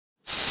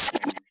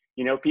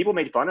people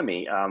made fun of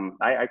me.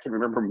 I can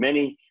remember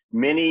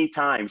many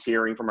times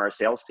hearing from our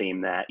sales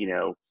team that,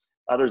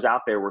 others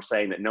out there were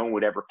saying that no one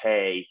would ever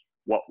pay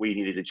what we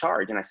needed to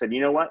charge. And I said,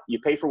 you know what? You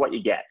pay for what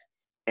you get.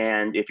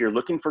 And if you're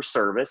looking for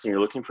service and you're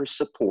looking for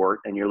support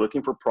and you're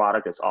looking for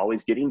product that's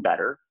always getting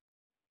better,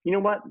 you know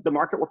what? The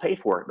market will pay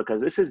for it because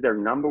this is their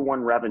number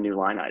one revenue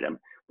line item.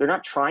 They're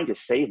not trying to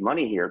save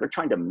money here. They're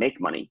trying to make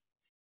money.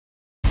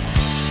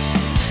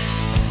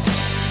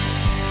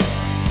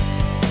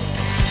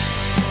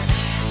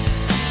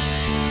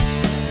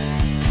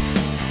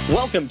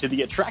 Welcome to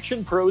the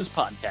Attraction Pros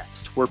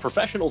podcast, where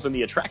professionals in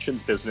the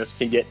attractions business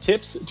can get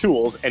tips,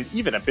 tools, and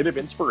even a bit of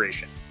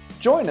inspiration.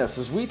 Join us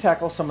as we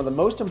tackle some of the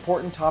most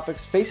important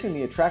topics facing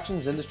the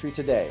attractions industry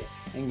today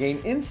and gain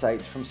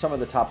insights from some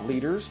of the top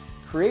leaders,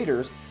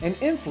 creators, and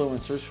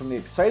influencers from the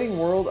exciting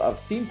world of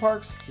theme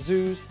parks,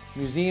 zoos,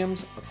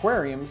 museums,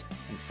 aquariums,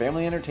 and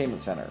family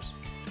entertainment centers.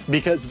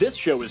 Because this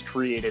show is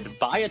created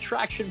by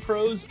Attraction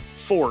Pros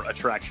for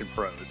Attraction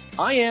Pros.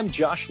 I am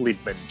Josh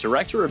Liebman,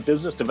 Director of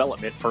Business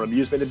Development for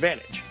Amusement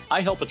Advantage.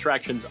 I help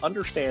attractions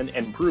understand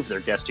and improve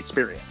their guest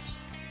experience.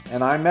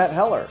 And I'm Matt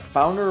Heller,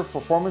 founder of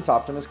Performance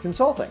Optimist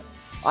Consulting.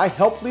 I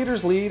help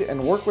leaders lead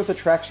and work with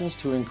attractions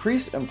to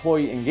increase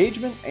employee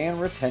engagement and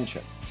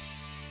retention.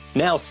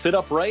 Now sit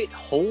upright,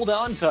 hold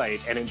on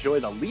tight, and enjoy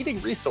the leading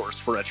resource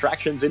for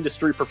attractions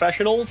industry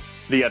professionals,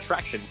 the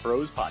Attraction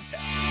Pros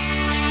podcast.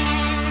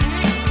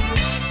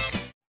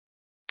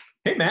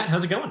 Hey, Matt,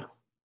 how's it going?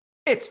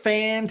 It's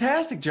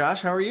fantastic,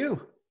 Josh. How are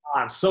you?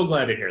 I'm so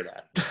glad to hear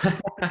that.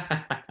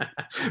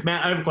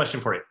 Matt, I have a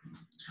question for you.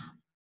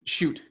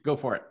 Shoot, go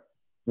for it.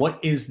 What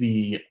is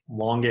the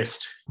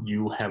longest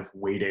you have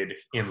waited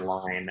in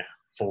line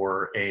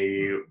for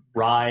a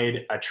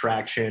ride,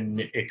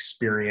 attraction,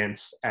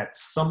 experience at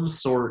some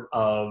sort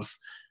of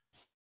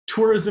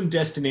tourism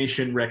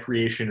destination,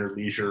 recreation, or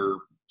leisure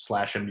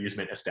 /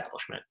 amusement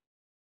establishment?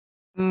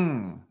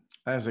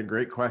 That is a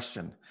great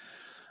question.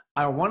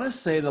 I want to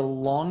say the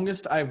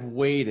longest I've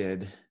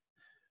waited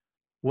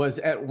was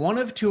at one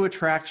of two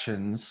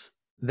attractions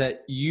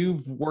that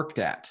you've worked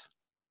at.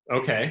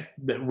 Okay,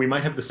 we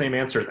might have the same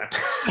answer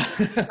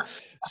then.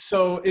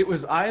 So it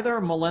was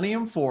either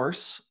Millennium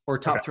Force or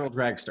Top Thrill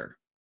Dragster.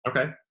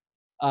 Okay.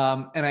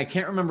 And I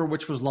can't remember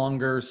which was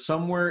longer,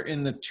 somewhere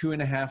in the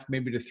 2.5,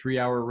 maybe to 3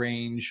 hour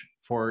range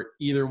for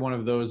either one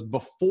of those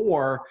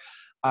before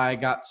I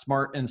got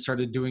smart and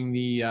started doing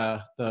the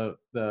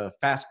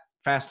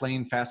fast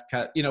lane, fast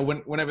cut,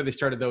 whenever they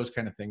started those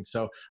kind of things.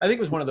 So I think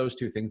it was one of those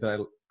two things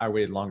that I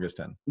waited longest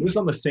in. It was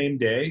on the same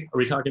day? Are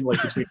we talking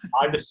like between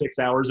 5 to 6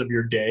 hours of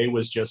your day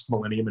was just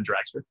Millennium and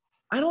Dragster?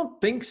 I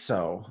don't think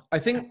so. I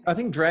think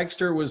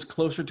Dragster was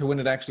closer to when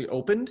it actually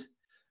opened.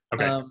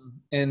 Okay.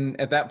 And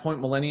at that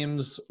point,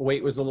 Millennium's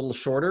wait was a little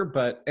shorter,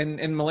 but and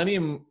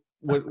Millennium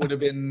would have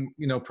been,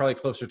 probably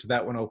closer to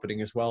that one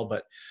opening as well.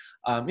 But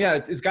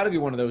it's got to be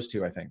one of those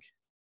two, I think.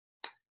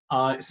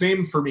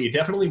 Same for me,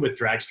 definitely with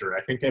Dragster.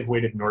 I think I've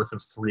waited north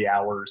of 3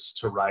 hours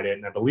to ride it,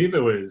 and I believe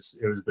it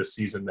was the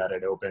season that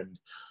it opened,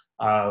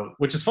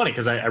 which is funny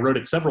because I rode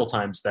it several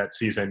times that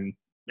season,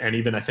 and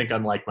even I think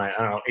on like my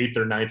 8th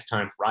or 9th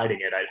time riding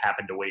it, I'd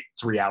happened to wait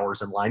 3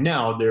 hours in line.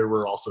 Now there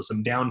were also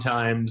some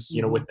downtimes,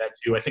 with that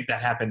too. I think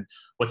that happened.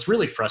 What's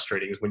really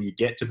frustrating is when you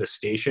get to the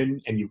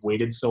station and you've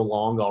waited so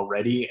long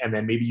already, and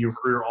then maybe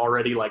you're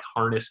already like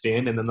harnessed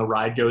in, and then the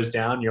ride goes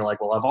down. And you're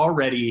like, well, I've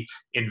already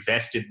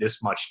invested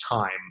this much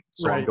time,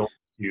 so right. I'm going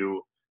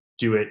to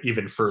do it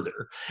even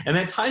further. And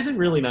that ties in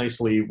really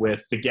nicely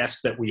with the guest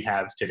that we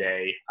have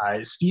today,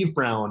 Steve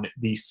Brown,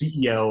 the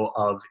CEO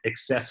of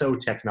Accesso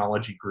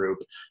Technology Group,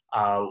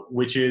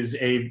 which is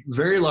a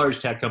very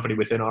large tech company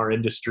within our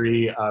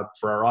industry.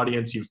 For our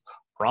audience, you've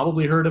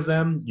probably heard of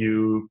them.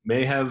 You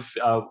may have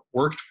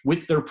worked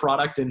with their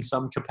product in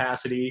some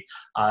capacity.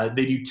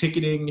 They do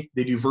ticketing,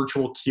 they do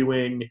virtual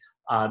queuing.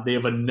 They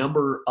have a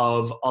number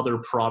of other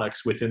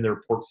products within their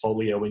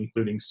portfolio,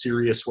 including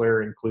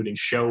Seriousware, including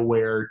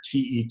Showware,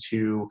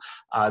 TE2.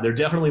 They're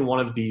definitely one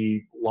of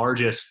the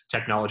largest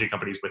technology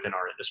companies within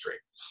our industry.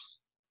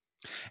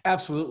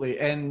 Absolutely.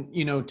 And,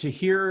 to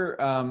hear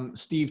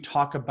Steve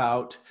talk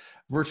about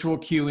virtual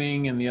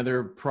queuing and the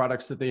other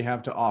products that they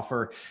have to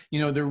offer,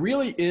 there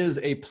really is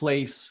a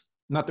place,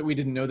 not that we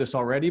didn't know this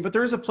already, but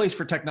there is a place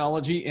for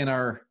technology in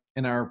our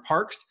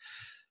parks.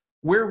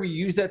 Where we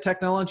use that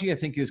technology, I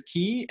think, is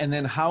key. And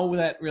then how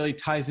that really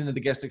ties into the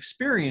guest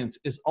experience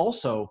is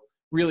also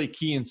really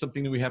key and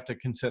something that we have to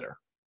consider.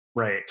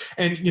 Right.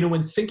 And,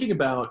 when thinking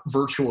about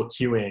virtual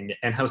queuing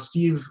and how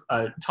Steve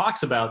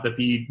talks about that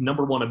the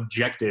number one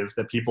objective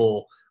that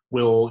people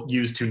will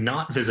use to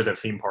not visit a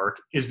theme park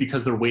is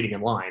because they're waiting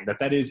in line,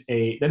 that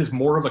is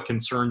more of a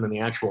concern than the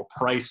actual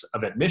price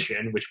of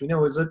admission, which we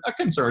know is a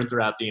concern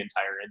throughout the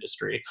entire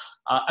industry.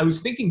 I was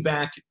thinking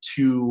back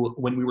to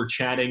when we were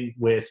chatting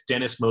with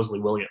Dennis Mosley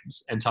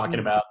Williams and talking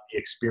about the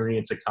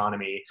experience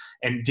economy.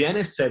 And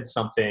Dennis said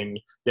something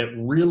that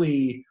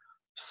really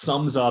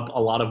sums up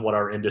a lot of what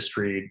our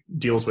industry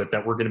deals with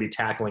that we're going to be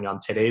tackling on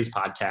today's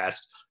podcast,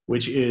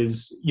 which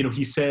is,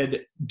 he said,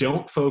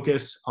 don't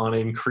focus on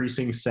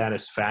increasing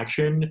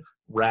satisfaction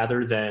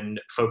rather than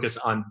focus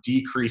on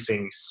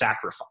decreasing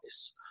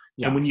sacrifice.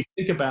 Yeah. And when you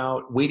think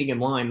about waiting in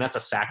line, that's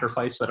a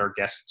sacrifice that our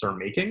guests are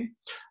making.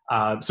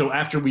 So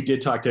after we did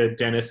talk to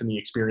Dennis and the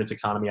Experience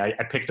Economy,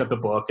 I picked up the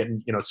book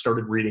and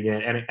started reading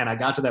it, and I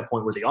got to that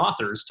point where the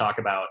authors talk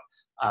about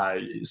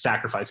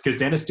sacrifice, because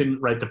Dennis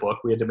didn't write the book.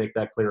 We had to make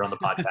that clear on the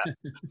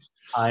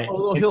podcast.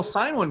 Well, he'll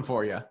sign one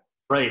for you.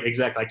 Right,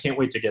 exactly. I can't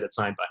wait to get it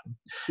signed by him.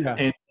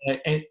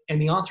 Yeah. And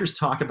the authors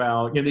talk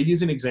about, they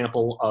use an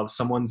example of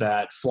someone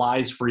that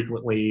flies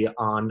frequently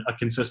on a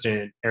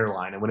consistent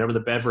airline. And whenever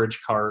the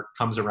beverage cart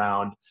comes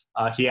around,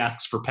 he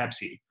asks for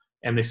Pepsi.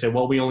 And they say,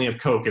 well, we only have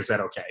Coke. Is that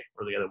okay?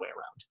 Or the other way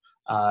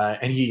around.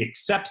 And he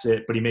accepts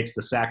it, but he makes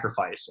the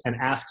sacrifice and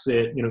asks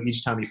it,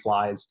 each time he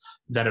flies,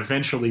 that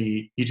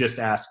eventually he just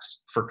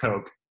asks for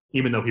Coke,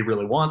 even though he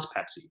really wants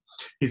Pepsi.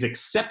 He's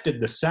accepted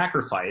the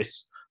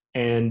sacrifice.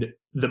 And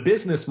the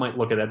business might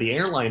look at that, the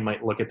airline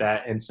might look at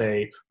that and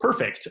say,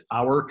 perfect,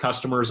 our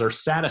customers are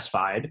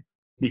satisfied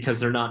because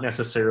they're not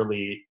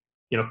necessarily,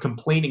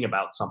 complaining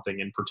about something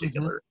in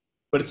particular.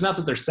 Mm-hmm. But it's not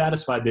that they're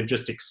satisfied, they've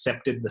just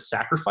accepted the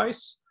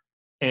sacrifice,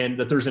 and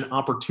that there's an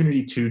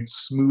opportunity to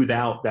smooth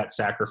out that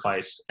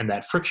sacrifice and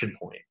that friction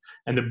point.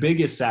 And the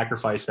biggest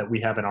sacrifice that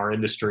we have in our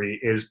industry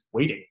is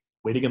waiting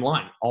in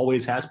line,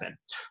 always has been.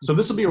 So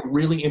this will be a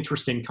really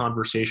interesting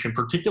conversation,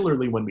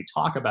 particularly when we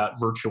talk about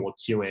virtual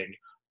queuing,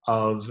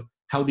 of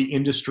how the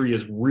industry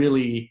is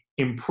really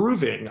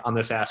improving on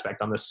this aspect,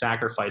 on the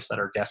sacrifice that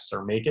our guests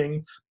are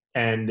making,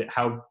 and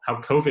how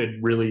COVID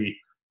really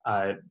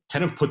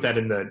kind of put that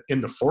in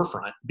the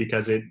forefront,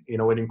 because it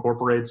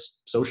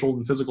incorporates social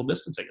and physical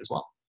distancing as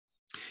well.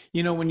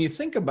 When you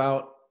think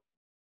about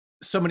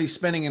somebody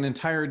spending an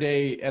entire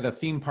day at a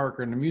theme park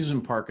or an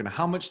amusement park, and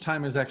how much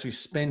time is actually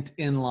spent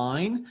in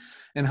line,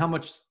 and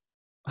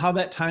how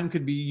that time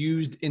could be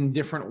used in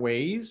different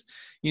ways,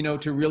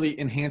 to really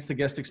enhance the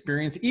guest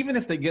experience, even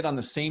if they get on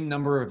the same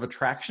number of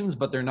attractions,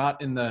 but they're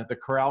not in the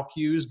corral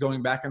queues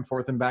going back and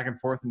forth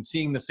and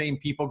seeing the same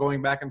people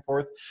going back and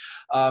forth.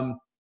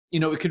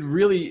 It could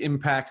really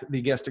impact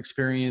the guest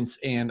experience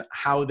and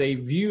how they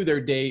view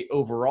their day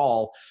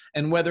overall,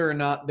 and whether or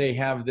not they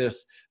have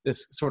this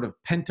sort of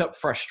pent up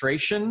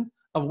frustration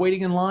of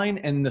waiting in line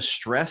and the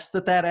stress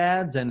that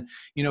adds. And,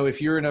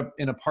 if you're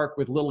in a park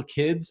with little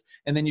kids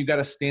and then you got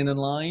to stand in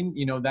line,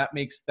 that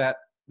makes that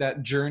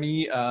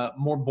journey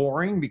more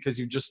boring, because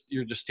you're just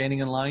standing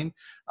in line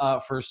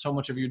for so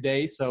much of your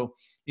day. So,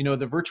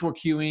 the virtual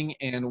queuing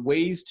and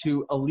ways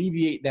to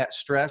alleviate that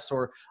stress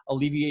or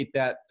alleviate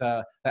that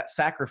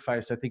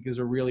sacrifice, I think, is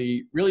a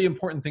really, really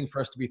important thing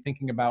for us to be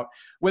thinking about,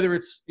 whether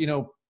it's,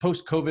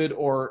 post-COVID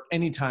or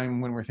anytime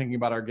when we're thinking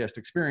about our guest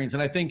experience.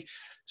 And I think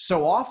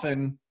so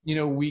often,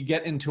 we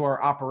get into our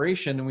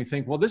operation and we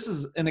think, well, this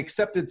is an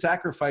accepted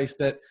sacrifice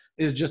that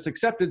is just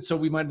accepted, so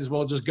we might as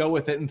well just go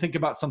with it and think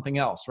about something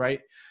else, right?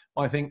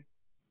 Well, I think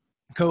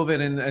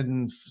COVID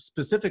and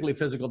specifically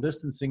physical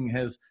distancing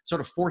has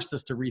sort of forced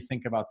us to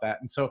rethink about that.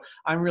 And so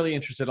I'm really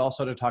interested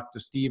also to talk to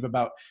Steve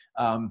about,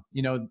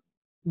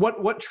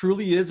 what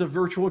truly is a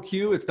virtual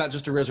queue. It's not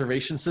just a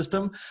reservation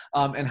system,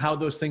 and how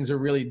those things are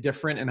really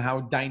different, and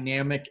how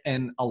dynamic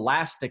and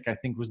elastic, I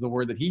think was the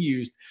word that he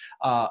used,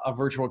 a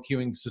virtual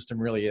queuing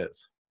system really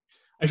is.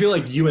 I feel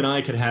like you and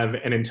I could have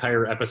an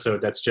entire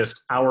episode that's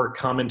just our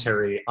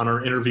commentary on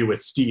our interview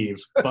with Steve,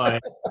 but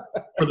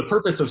for the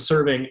purpose of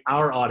serving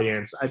our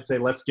audience, I'd say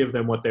let's give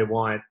them what they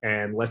want,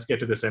 and let's get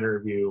to this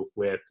interview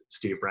with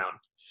Steve Brown.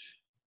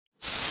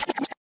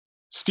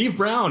 Steve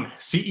Brown,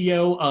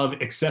 CEO of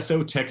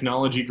Accesso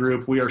Technology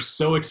Group. We are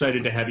so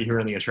excited to have you here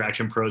on the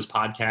Attraction Pros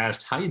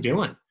podcast. How you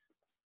doing?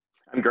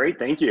 I'm great.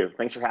 Thank you.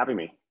 Thanks for having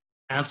me.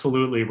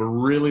 Absolutely. We're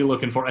really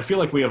looking forward. I feel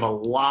like we have a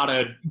lot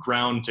of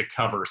ground to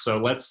cover. So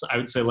let's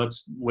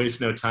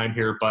waste no time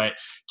here. But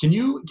can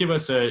you give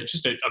us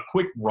just a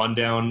quick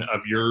rundown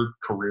of your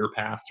career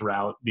path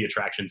throughout the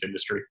attractions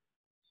industry?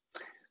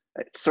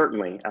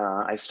 Certainly.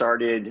 I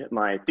started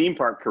my theme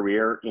park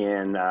career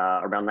in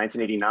around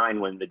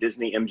 1989 when the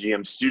Disney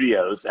MGM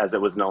Studios, as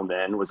it was known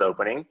then, was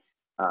opening.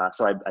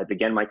 So I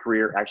began my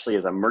career actually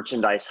as a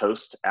merchandise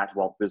host at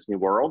Walt Disney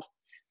World,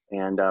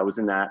 and I was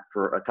in that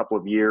for a couple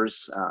of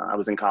years. I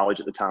was in college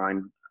at the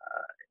time.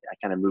 I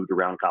kind of moved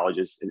around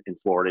colleges in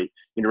Florida,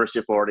 University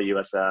of Florida,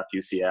 USF,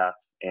 UCF,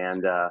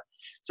 and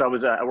so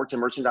I worked in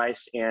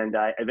merchandise, and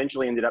I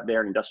eventually ended up there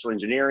in industrial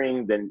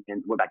engineering, then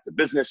went back to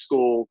business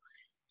school.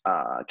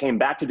 Came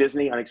back to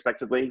Disney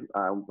unexpectedly,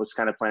 was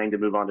kind of planning to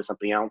move on to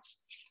something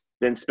else.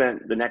 Then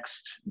spent the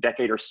next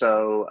decade or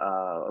so,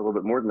 a little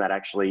bit more than that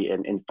actually,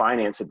 in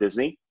finance at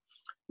Disney.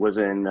 Was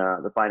in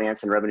the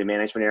finance and revenue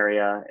management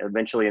area.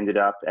 Eventually ended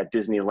up at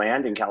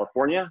Disneyland in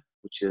California,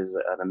 which is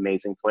an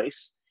amazing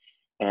place,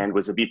 and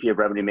was a VP of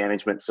revenue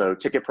management. So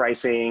ticket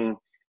pricing,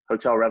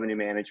 hotel revenue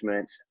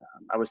management.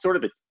 I was sort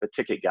of the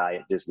ticket guy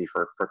at Disney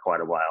for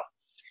quite a while.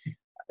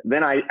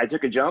 Then I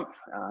took a jump,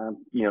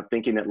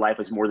 thinking that life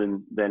was more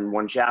than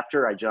one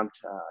chapter. I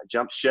jumped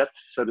ship,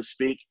 so to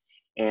speak,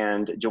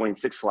 and joined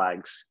Six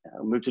Flags.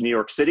 Moved to New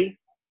York City,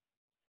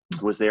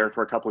 Was there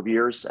for a couple of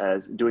years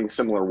as doing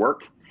similar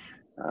work,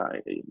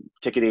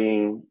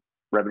 ticketing,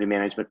 revenue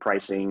management,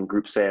 pricing,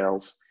 group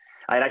sales.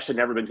 I had actually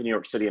never been to New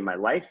York City in my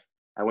life.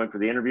 I went for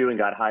the interview and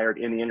got hired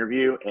in the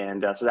interview,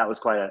 and so that was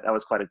quite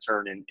a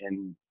turn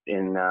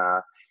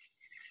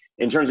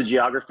in terms of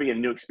geography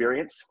and new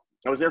experience.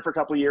 I was there for a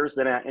couple of years.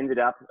 Then I ended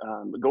up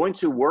going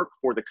to work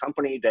for the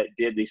company that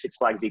did the Six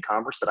Flags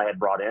e-commerce that I had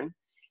brought in,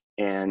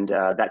 and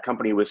that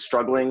company was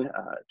struggling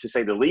to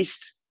say the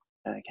least.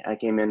 I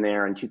came in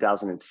there in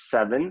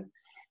 2007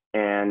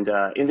 and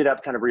ended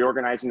up kind of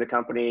reorganizing the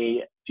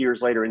company. A few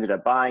years later, ended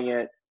up buying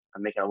it.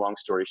 I'm making a long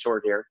story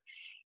short here.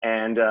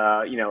 And,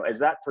 as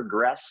that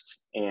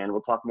progressed, and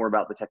we'll talk more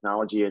about the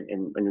technology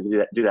and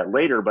do that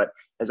later, but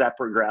as that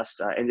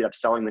progressed, I ended up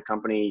selling the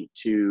company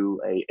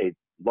to a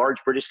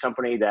large British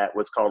company that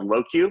was called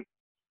LoQ.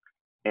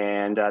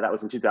 And that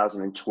was in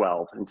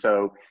 2012. And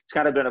so it's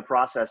kind of been a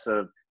process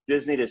of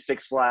Disney to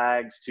Six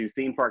Flags to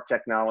theme park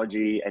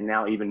technology, and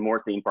now even more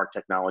theme park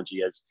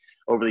technology. As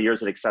over the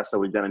years at accesso,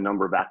 we've done a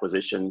number of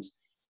acquisitions,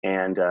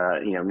 and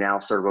now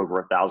serve over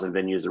 1,000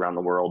 venues around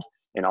the world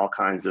in all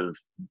kinds of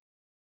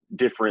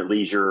different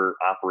leisure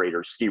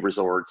operators, ski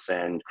resorts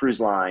and cruise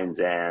lines,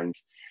 and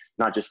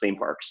not just theme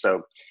parks.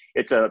 So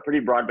it's a pretty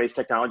broad-based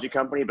technology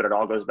company, but it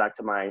all goes back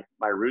to my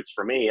roots,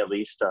 for me at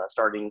least,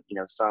 starting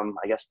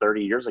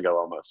 30 years ago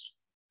almost.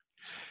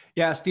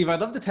 Yeah, Steve, I'd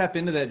love to tap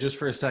into that just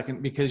for a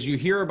second, because you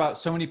hear about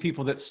so many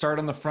people that start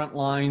on the front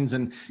lines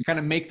and kind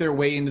of make their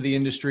way into the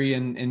industry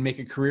and make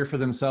a career for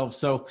themselves.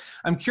 So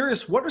I'm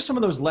curious, what are some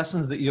of those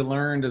lessons that you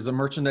learned as a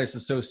merchandise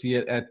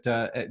associate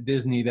at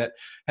Disney that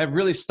have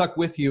really stuck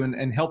with you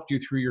and helped you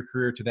through your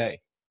career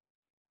today?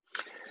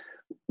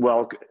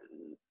 Well,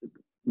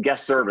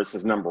 guest service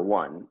is number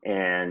one.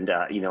 And,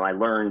 I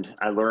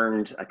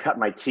cut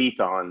my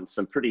teeth on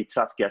some pretty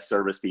tough guest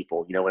service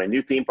people. When a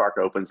new theme park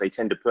opens, they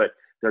tend to put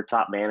their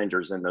top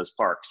managers in those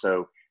parks.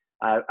 So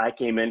I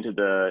came into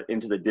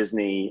the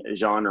Disney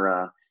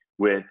genre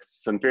with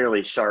some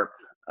fairly sharp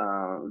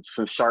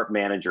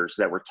managers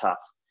that were tough,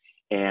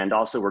 and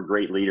also were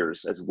great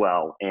leaders as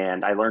well.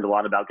 And I learned a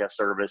lot about guest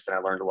service, and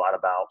I learned a lot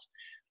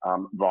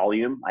about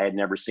volume. I had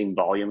never seen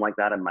volume like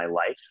that in my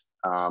life.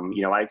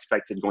 I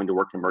expected going to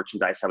work in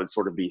merchandise, I would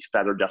sort of be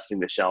feather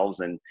dusting the shelves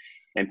and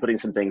putting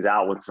some things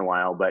out once in a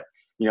while. But,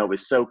 it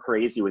was so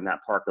crazy when that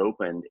park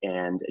opened,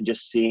 and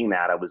just seeing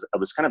that, I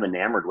was kind of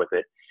enamored with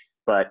it.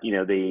 But,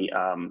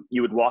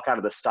 you would walk out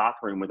of the stock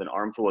room with an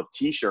armful of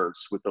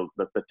t-shirts with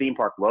the theme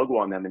park logo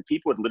on them, and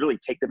people would literally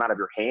take them out of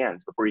your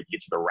hands before you could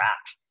get to the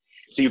rack.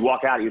 So you'd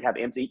walk out,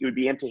 you'd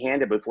be empty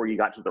handed before you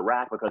got to the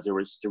rack, because there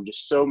were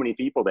just so many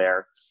people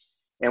there.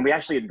 And we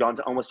actually had gone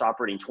to almost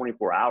operating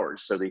 24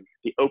 hours. So the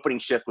opening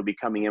shift would be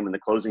coming in when the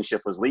closing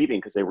shift was leaving,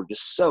 because they were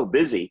just so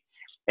busy.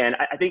 And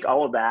I think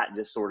all of that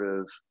just sort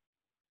of,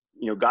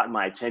 got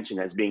my attention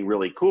as being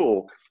really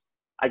cool.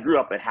 I grew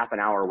up at half an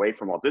hour away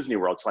from Walt Disney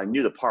World, so I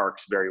knew the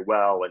parks very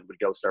well and would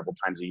go several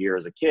times a year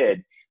as a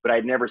kid, but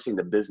I'd never seen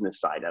the business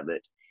side of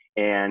it.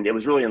 And it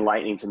was really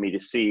enlightening to me to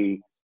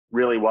see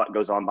really what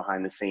goes on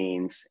behind the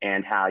scenes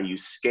and how you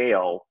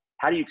scale.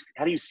 How do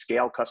you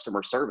scale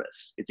customer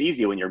service? It's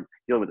easy when you're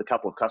dealing with a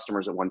couple of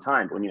customers at one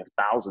time, but when you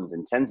have thousands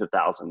and tens of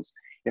thousands,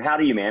 how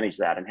do you manage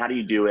that, and how do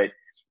you do it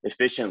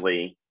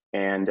efficiently?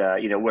 And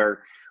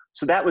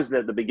so that was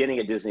the beginning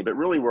at Disney. But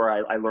really, where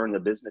I learned the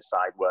business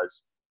side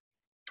was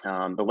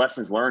the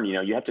lessons learned.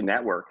 You have to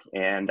network,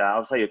 and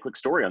I'll tell you a quick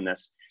story on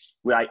this.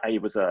 I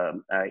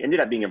ended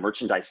up being a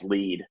merchandise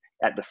lead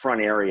at the front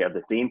area of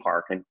the theme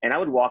park. And I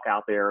would walk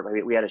out there.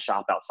 We had a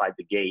shop outside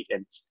the gate,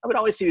 and I would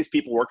always see these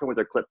people working with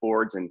their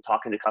clipboards and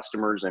talking to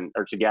customers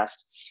or to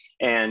guests.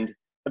 And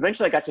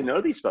eventually I got to know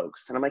these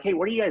folks, and I'm like, hey,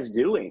 what are you guys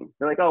doing?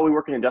 They're like, oh, we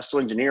work in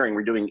industrial engineering.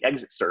 We're doing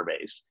exit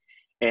surveys.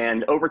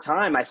 And over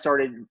time, I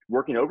started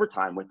working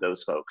overtime with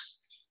those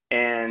folks.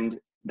 And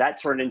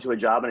that turned into a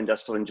job in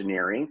industrial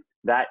engineering.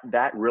 That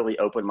really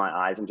opened my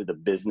eyes into the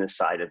business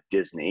side of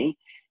Disney.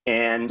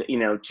 And,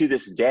 to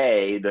this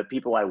day, the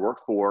people I work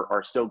for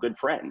are still good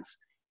friends.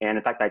 And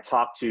in fact, I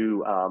talked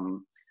to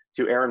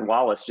Erin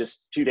Wallace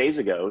just 2 days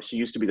ago. She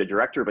used to be the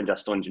director of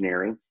industrial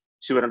engineering.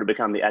 She went on to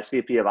become the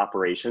SVP of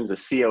operations, the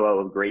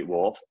COO of Great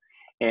Wolf.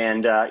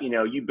 And,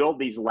 you build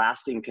these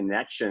lasting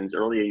connections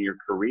early in your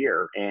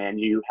career, and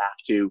you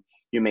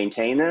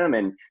maintain them.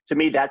 And to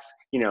me, that's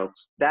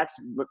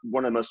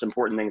one of the most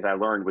important things I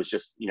learned was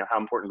just, how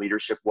important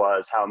leadership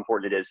was, how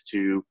important it is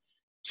to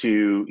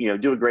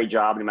do a great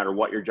job no matter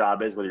what your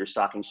job is, whether you're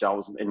stocking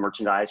shelves in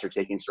merchandise or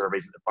taking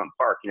surveys at the front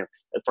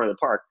of the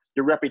park.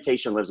 Your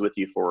reputation lives with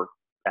you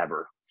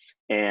forever.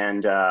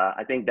 And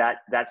I think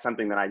that's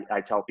something that I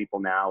tell people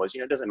now is,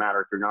 it doesn't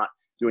matter if you're not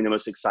doing the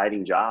most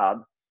exciting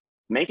job,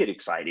 make it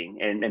exciting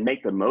and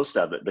make the most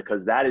of it,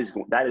 because that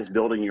is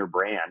building your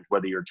brand.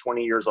 Whether you're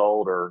 20 years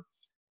old or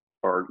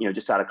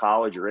just out of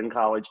college or in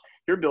college,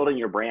 you're building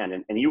your brand,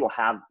 and you will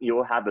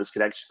have those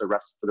connections for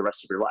the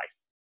rest of your life.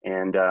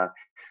 And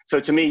so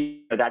to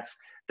me, that's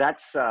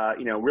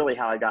really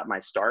how I got my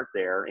start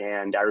there.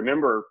 And I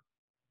remember,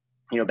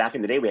 back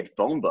in the day, we had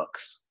phone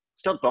books.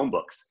 still had phone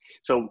books.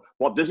 So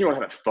Walt Disney World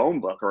had a phone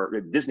book, or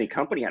a Disney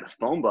company had a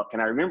phone book.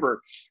 And I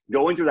remember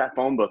going through that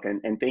phone book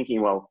and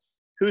thinking, well,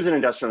 who's in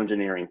industrial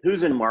engineering?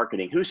 Who's in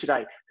marketing?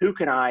 Who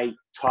can I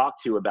talk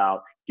to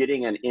about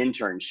getting an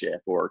internship?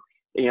 Or,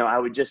 I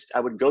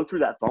would go through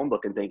that phone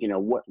book and think,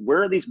 what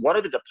are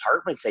the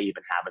departments they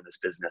even have in this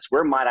business?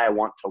 Where might I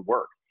want to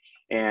work?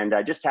 And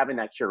just having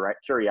that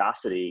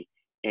curiosity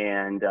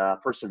and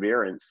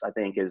perseverance, I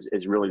think,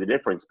 is really the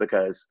difference,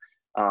 because,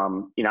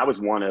 I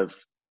was one of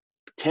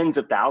tens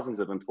of thousands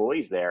of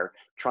employees there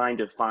trying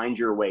to find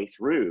your way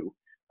through.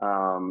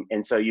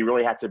 And so you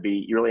really have to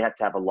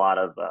have a lot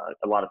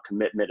of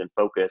commitment and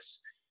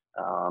focus,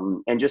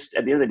 and just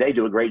at the end of the day,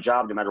 do a great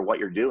job no matter what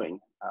you're doing.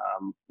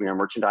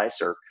 Merchandise,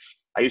 or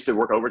I used to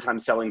work overtime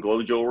selling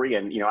glow jewelry,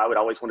 and I would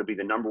always want to be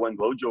the number one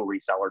glow jewelry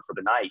seller for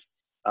the night.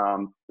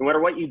 No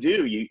matter what you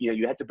do,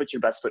 you have to put your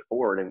best foot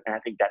forward, and I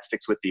think that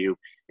sticks with you.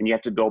 And you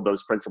have to build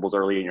those principles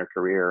early in your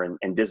career,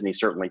 and Disney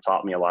certainly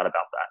taught me a lot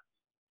about that.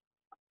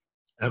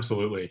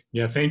 Absolutely.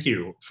 Yeah. Thank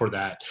you for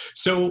that.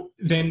 So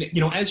then,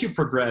 as you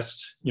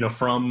progressed,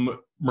 from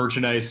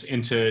merchandise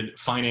into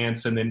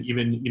finance, and then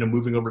even,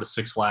 moving over to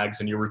Six Flags,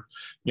 and you were,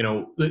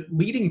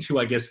 leading to,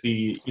 I guess,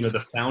 the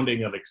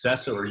founding of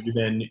Accesso, or you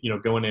then,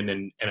 going in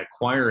and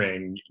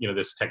acquiring,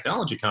 this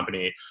technology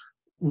company.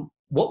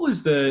 What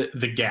was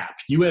the gap?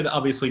 You had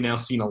obviously now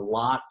seen a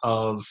lot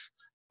of,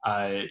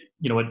 a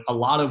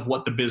lot of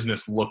what the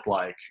business looked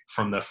like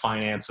from the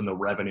finance and the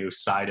revenue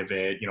side of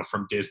it,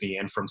 from Disney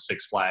and from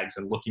Six Flags,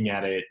 and looking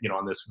at it,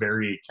 on this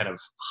very kind of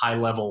high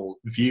level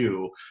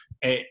view.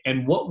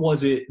 And what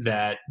was it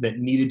that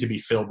needed to be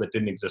filled that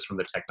didn't exist from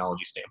the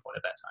technology standpoint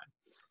at that time?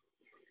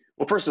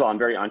 Well, first of all, I'm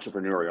very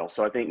entrepreneurial.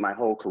 So I think my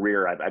whole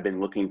career, I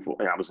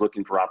was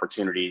looking for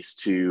opportunities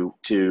to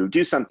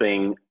do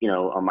something,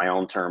 on my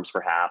own terms,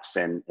 perhaps,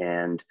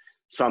 and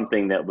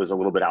something that was a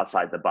little bit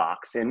outside the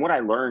box. And what I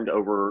learned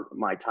over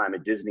my time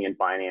at Disney in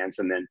finance,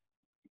 and then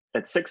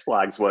at Six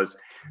Flags, was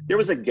there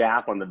was a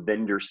gap on the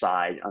vendor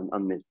side,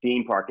 on the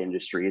theme park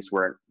industry, is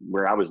where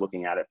I was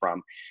looking at it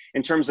from,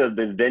 in terms of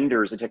the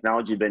vendors, the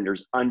technology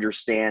vendors,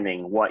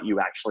 understanding what you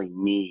actually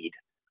need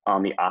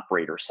on the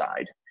operator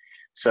side.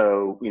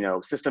 So,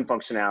 system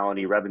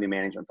functionality, revenue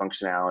management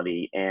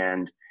functionality.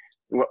 And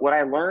what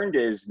I learned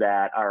is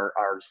that our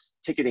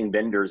ticketing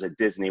vendors at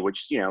Disney,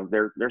 which,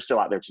 they're still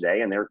out there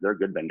today, and they're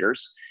good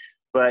vendors,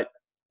 but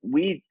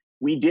we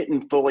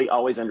didn't fully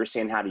always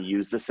understand how to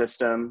use the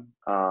system.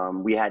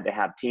 We had to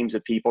have teams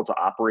of people to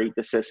operate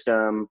the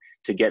system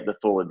to get the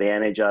full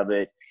advantage of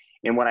it.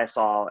 And what I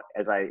saw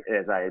as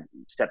I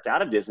stepped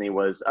out of Disney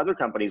was other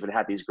companies would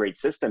have these great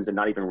systems and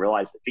not even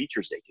realize the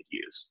features they could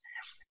use.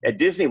 At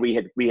Disney, we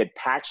had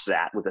patched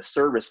that with a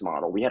service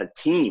model. We had a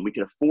team. We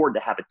could afford to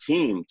have a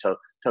team to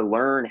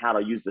learn how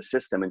to use the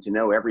system and to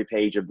know every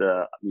page of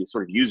the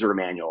sort of user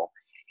manual,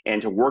 and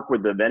to work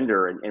with the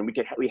vendor. And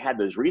we had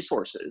those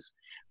resources.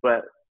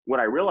 But what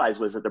I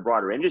realized was that the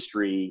broader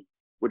industry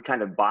would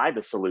kind of buy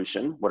the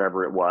solution,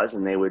 whatever it was,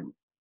 and they would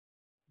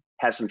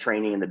have some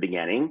training in the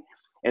beginning.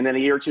 And then a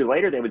year or two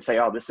later, they would say,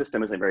 oh, this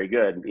system isn't very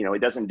good.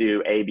 It doesn't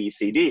do A, B,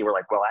 C, D. We're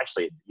like, well,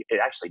 actually, it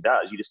actually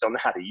does. You just don't know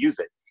how to use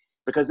it.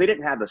 Because they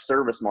didn't have the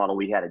service model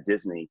we had at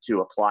Disney to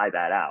apply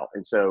that out.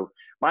 And so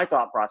my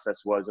thought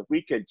process was, if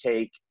we could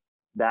take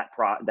that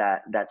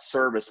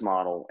service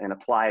model and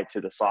apply it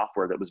to the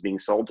software that was being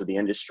sold to the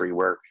industry,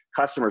 where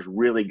customers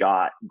really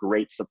got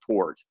great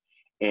support,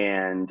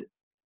 and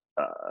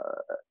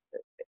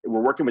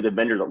we're working with a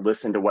vendor that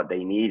listened to what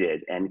they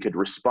needed and could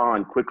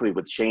respond quickly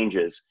with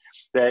changes,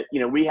 that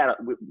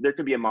there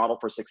could be a model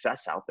for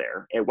success out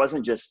there. It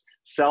wasn't just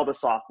sell the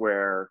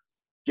software,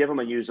 give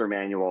them a user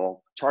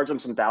manual, charge them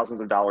some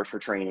thousands of dollars for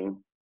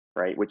training,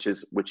 right? Which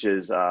is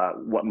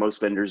what most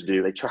vendors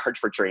do. They charge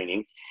for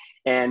training,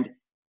 and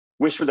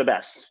wish for the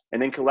best, and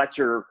then collect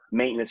your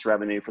maintenance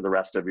revenue for the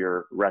rest of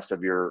your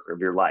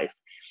life.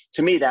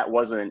 To me, that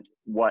wasn't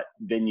what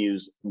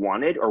venues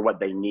wanted or what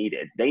they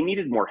needed. They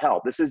needed more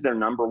help. This is their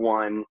number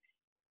one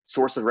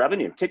source of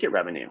revenue, ticket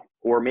revenue,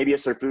 or maybe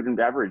it's their food and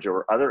beverage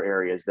or other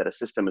areas that a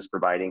system is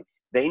providing.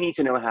 They need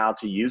to know how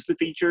to use the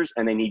features,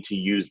 and they need to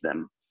use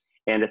them.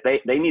 And if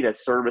they need a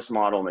service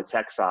model on the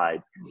tech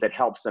side that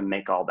helps them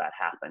make all that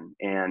happen.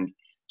 And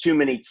too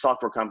many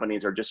software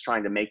companies are just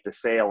trying to make the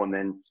sale and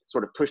then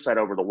sort of push that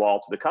over the wall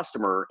to the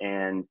customer,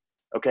 and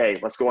okay,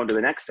 let's go on to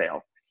the next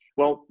sale.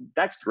 Well,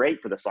 that's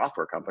great for the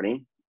software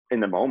company in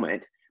the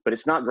moment, but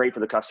it's not great for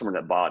the customer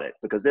that bought it,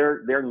 because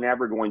they're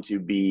never going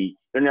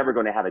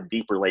to have a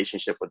deep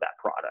relationship with that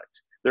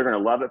product. They're going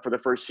to love it for the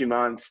first few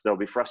months. They'll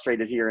be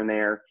frustrated here and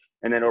there.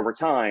 And then over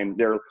time,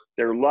 their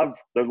love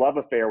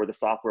affair with the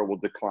software will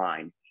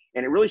decline.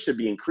 And it really should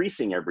be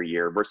increasing every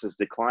year versus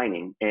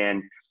declining.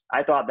 And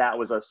I thought that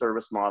was a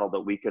service model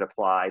that we could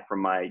apply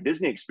from my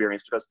Disney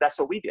experience, because that's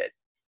what we did.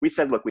 We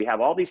said, look, we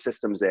have all these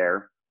systems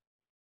there.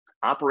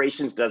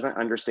 Operations doesn't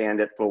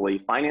understand it fully.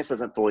 Finance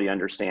doesn't fully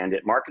understand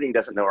it. Marketing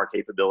doesn't know our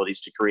capabilities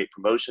to create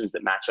promotions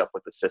that match up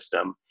with the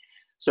system.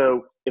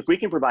 So if we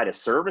can provide a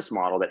service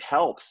model that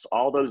helps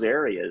all those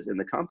areas in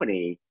the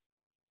company,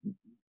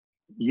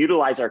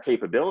 utilize our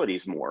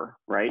capabilities more,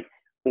 right?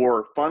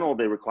 Or funnel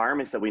the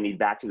requirements that we need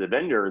back to the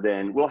vendor,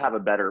 then we'll have a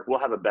better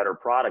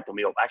product, and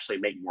we'll actually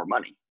make more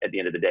money at the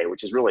end of the day,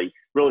 which is really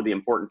the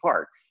important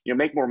part.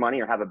 Make more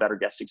money or have a better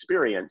guest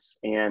experience.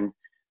 And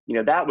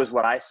that was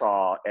what I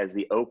saw as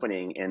the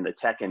opening in the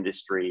tech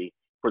industry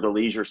for the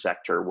leisure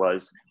sector,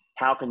 was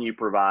how can you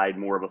provide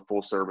more of a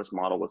full service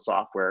model with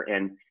software?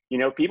 And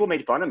people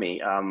made fun of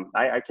me.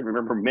 I can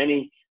remember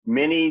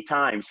many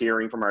times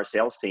hearing from our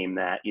sales team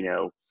that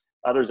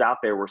others out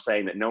there were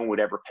saying that no one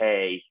would ever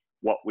pay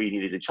what we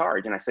needed to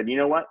charge. And I said, you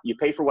know what? You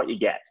pay for what you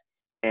get.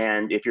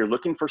 And if you're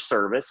looking for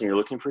service and you're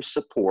looking for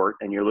support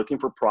and you're looking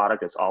for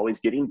product that's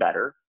always getting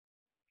better,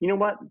 you know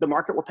what? The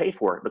market will pay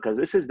for it, because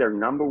this is their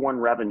number one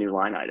revenue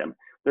line item.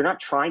 They're not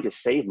trying to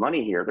save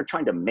money here. They're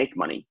trying to make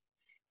money.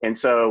 And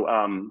so,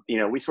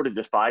 we sort of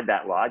defied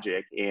that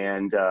logic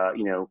and,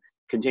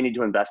 continued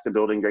to invest in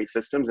building great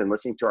systems and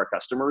listening to our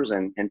customers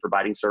and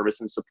providing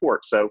service and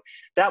support. So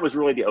that was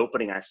really the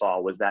opening I saw,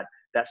 was that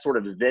sort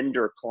of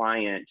vendor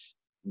client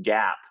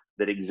gap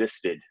that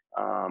existed.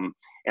 And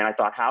I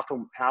thought,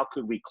 how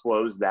could we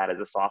close that as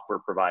a software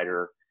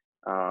provider?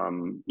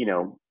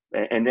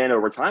 And then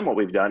over time, what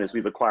we've done is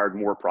we've acquired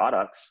more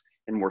products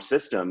and more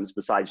systems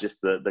besides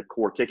just the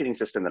core ticketing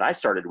system that I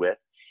started with.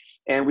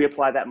 And we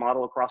apply that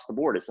model across the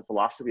board. It's the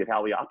philosophy of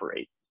how we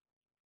operate.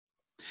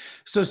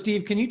 So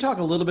Steve, can you talk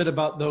a little bit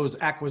about those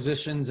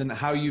acquisitions and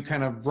how you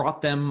kind of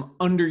brought them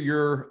under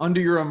your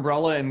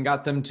umbrella and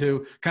got them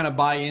to kind of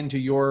buy into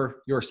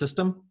your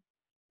system?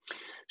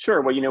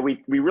 Sure. Well,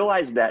 we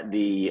realized that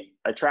the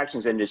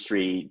attractions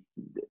industry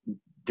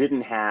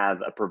didn't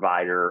have a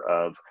provider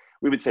of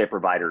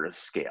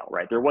scale,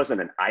 right? There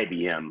wasn't an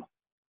IBM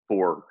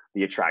for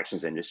the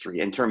attractions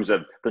industry in terms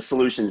of the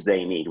solutions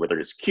they need, whether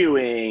it's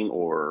queuing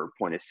or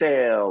point of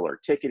sale or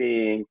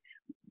ticketing,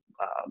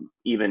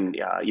 even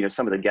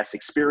some of the guest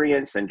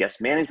experience and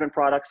guest management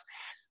products.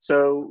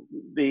 So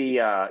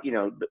the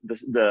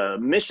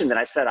mission that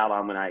I set out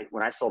on when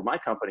I sold my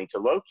company to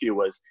LoQueue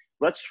was,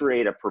 let's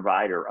create a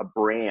provider, a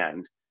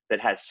brand that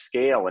has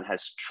scale and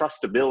has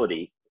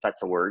trustability, if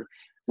that's a word,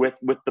 with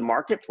the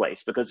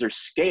marketplace, because there's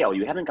scale.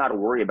 You haven't got to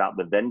worry about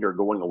the vendor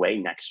going away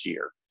next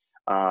year.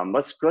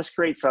 Let's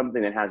create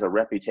something that has a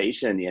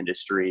reputation in the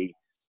industry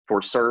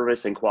for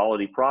service and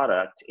quality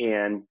product.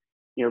 And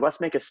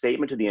let's make a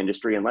statement to the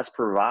industry, and let's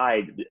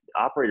provide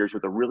operators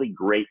with a really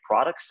great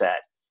product set.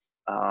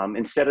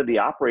 Instead of the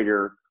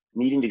operator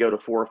needing to go to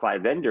 4 or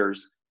 5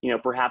 vendors,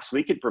 perhaps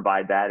we could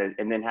provide that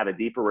and then have a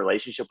deeper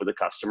relationship with the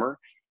customer.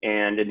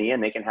 And in the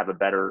end, they can have a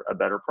better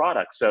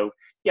product. So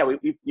yeah,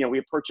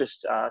 we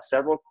purchased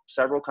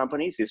several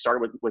companies. It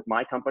started with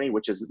my company,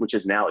 which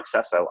is now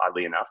Accesso,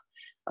 oddly enough.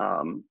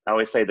 I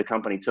always say the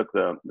company took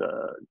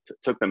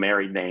the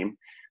married name,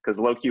 because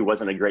LoQueue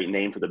wasn't a great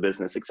name for the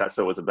business.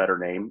 Accesso was a better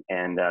name.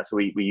 And so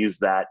we used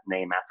that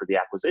name after the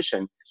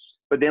acquisition.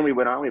 But then we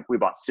went on, we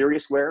bought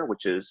Seriousware,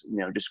 which is,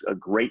 just a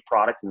great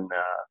product in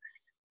the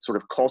sort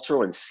of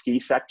cultural and ski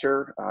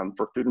sector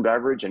for food and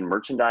beverage and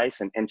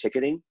merchandise and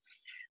ticketing.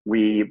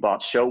 We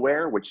bought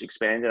Showware, which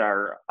expanded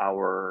our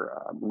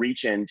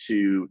reach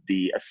into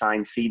the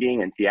assigned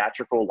seating and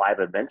theatrical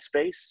live event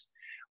space,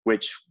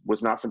 which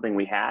was not something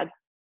we had.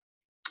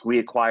 We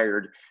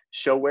acquired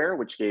Showware,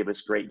 which gave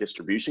us great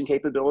distribution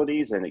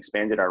capabilities and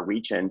expanded our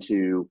reach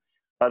into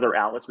other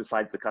outlets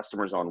besides the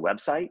customer's own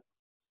website.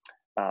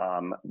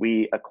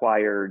 We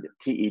acquired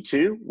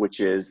TE2, which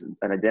is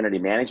an identity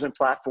management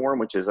platform,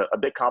 which is a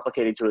bit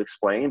complicated to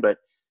explain, but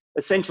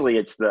essentially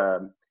it's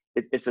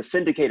a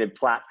syndicated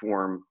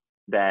platform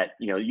that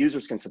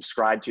users can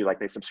subscribe to, like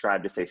they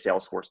subscribe to, say,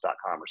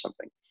 Salesforce.com or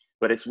something.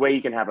 But it's a way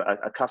you can have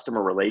a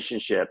customer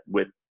relationship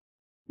with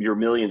your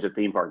millions of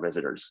theme park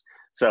visitors.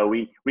 So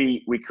we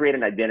create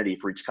an identity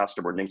for each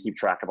customer and then keep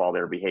track of all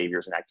their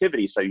behaviors and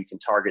activities, so you can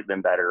target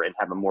them better and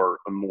have a more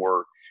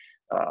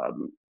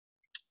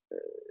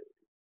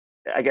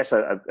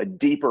a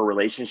deeper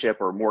relationship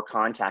or more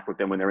contact with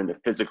them when they're in the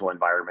physical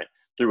environment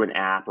through an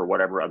app or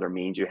whatever other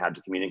means you have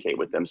to communicate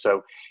with them.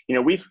 So,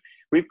 we've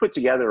put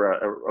together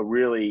a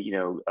really,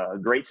 a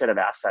great set of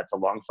assets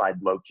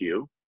alongside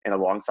LoQueue and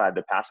alongside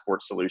the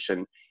Passport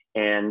solution.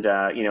 And,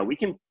 we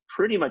can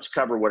pretty much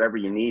cover whatever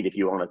you need if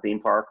you own a theme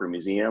park or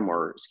museum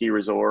or ski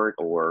resort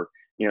or,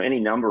 any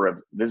number of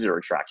visitor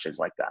attractions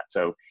like that.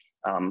 So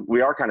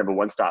we are kind of a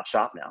one-stop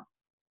shop now.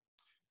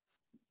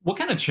 What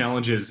kind of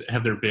challenges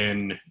have there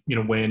been,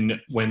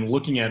 when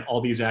looking at all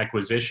these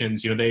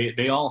acquisitions?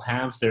 They all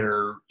have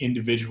their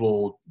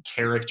individual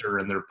character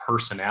and their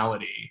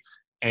personality.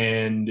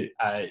 And,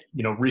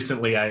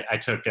 recently I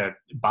took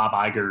Bob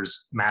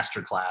Iger's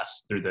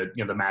masterclass through the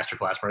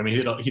masterclass program.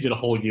 He did a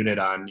whole unit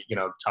on,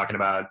 talking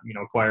about,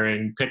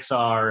 acquiring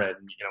Pixar and,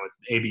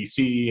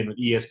 ABC and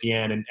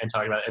ESPN and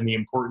talking about, and the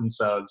importance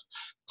of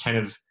kind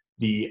of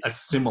the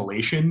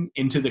assimilation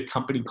into the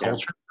company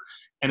culture. Yeah.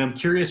 And I'm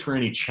curious for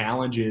any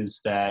challenges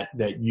that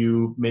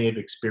you may have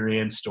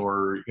experienced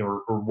or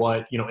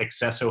what,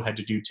 accesso had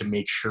to do to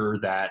make sure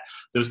that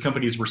those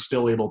companies were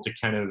still able to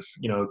kind of,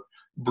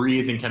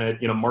 breathe and kind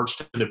of, march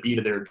to the beat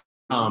of their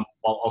while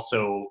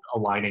also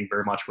aligning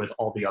very much with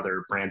all the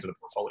other brands in the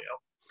portfolio.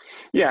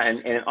 Yeah, and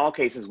in all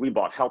cases, we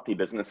bought healthy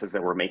businesses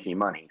that were making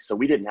money. So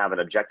we didn't have an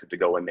objective to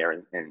go in there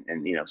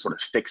and sort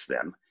of fix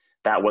them.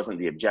 That wasn't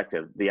the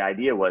objective. The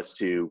idea was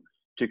to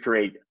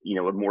create,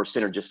 a more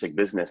synergistic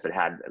business that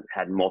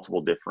had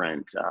multiple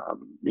different,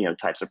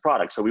 types of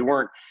products. So we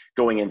weren't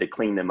going in to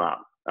clean them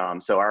up.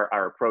 So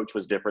our approach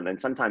was different. And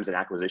sometimes in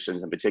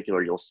acquisitions in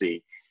particular, you'll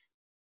see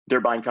they're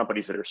buying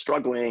companies that are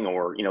struggling,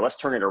 or, let's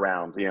turn it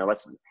around.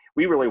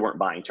 We really weren't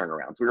buying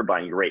turnarounds. We were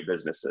buying great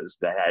businesses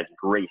that had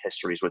great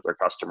histories with their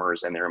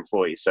customers and their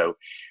employees. So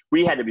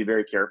we had to be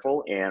very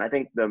careful. And I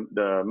think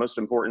the most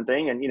important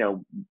thing, and,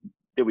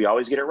 did we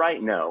always get it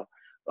right? No.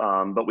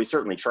 But we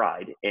certainly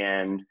tried.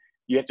 And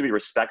you have to be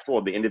respectful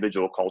of the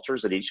individual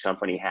cultures that each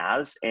company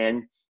has.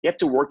 And you have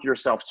to work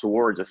yourself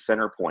towards a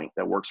center point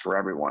that works for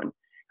everyone.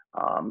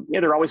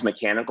 There are always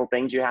mechanical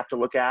things you have to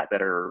look at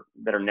that are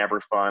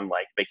never fun,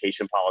 like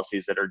vacation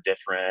policies that are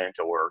different,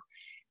 or,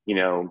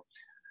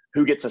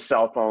 who gets a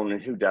cell phone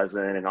and who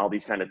doesn't, and all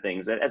these kind of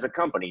things. As a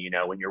company,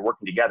 when you're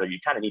working together, you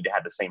kind of need to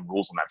have the same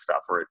rules on that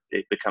stuff, or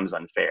it becomes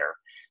unfair.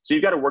 So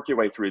you've got to work your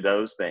way through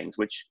those things,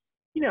 which,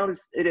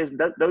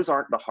 those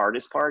aren't the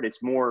hardest part.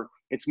 It's more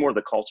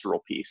the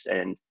cultural piece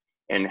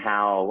and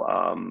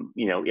how,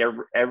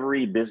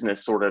 every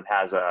business sort of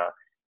has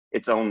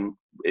its own,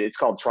 it's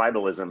called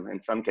tribalism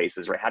in some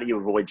cases, right? How do you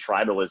avoid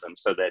tribalism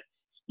so that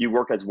you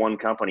work as one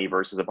company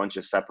versus a bunch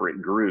of separate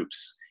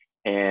groups?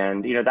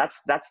 And,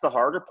 that's the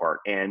harder part.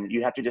 And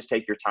you have to just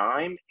take your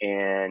time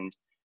and,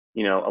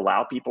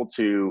 allow people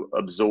to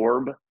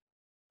absorb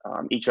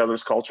each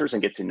other's cultures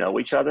and get to know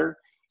each other.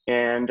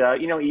 And,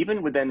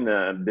 even within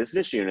the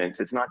business units,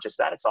 it's not just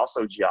that, it's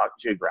also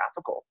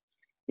geographical.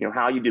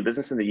 How you do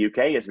business in the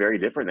UK is very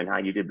different than how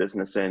you do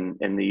business in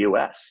the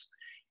US.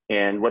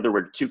 And whether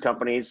we're two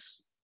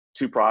companies,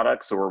 two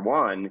products, or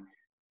one,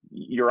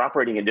 you're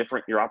operating in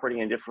different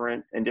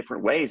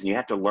ways, and you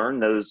have to learn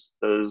those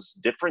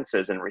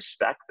differences and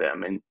respect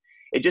them. And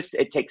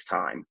it takes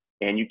time,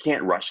 and you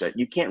can't rush it.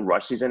 You can't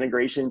rush these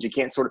integrations. You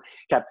can't sort of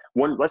have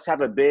one, let's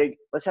have a big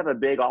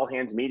all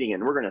hands meeting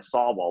and we're going to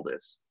solve all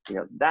this.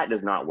 That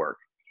does not work.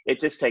 It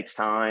just takes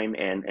time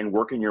and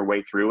working your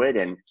way through it.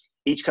 And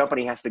each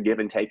company has to give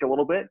and take a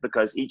little bit,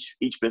 because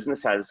each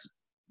business has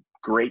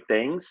great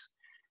things,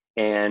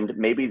 and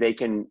maybe they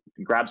can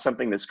grab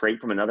something that's great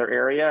from another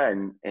area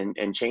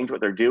and change what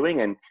they're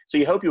doing. And so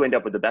you hope you end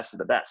up with the best of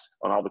the best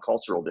on all the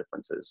cultural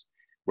differences,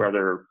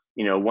 whether,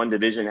 one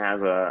division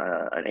has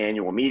an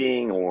annual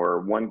meeting,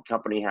 or one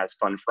company has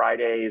fun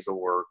Fridays,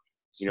 or,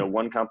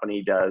 one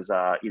company does,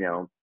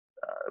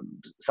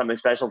 something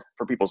special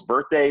for people's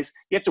birthdays.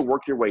 You have to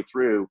work your way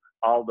through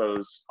all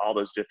those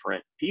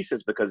different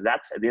pieces, because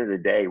that's, at the end of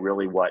the day,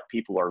 really what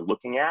people are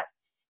looking at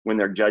when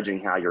they're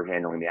judging how you're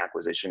handling the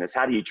acquisition, is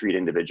how do you treat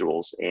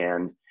individuals.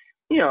 And,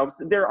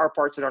 there are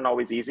parts that aren't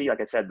always easy.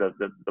 Like I said,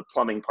 the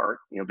plumbing part,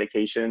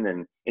 vacation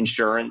and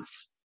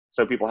insurance,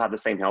 so people have the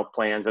same health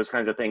plans, those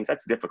kinds of things,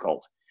 that's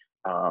difficult.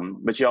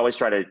 But you always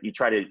try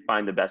to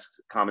find the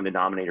best common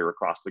denominator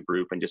across the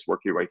group and just work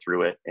your way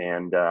through it.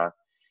 And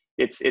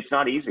it's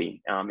not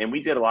easy. And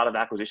we did a lot of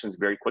acquisitions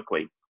very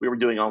quickly. We were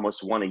doing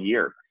almost one a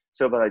year.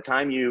 So by the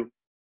time you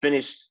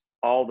finished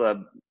all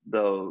the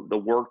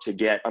work to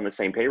get on the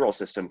same payroll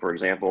system, for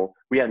example,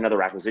 we had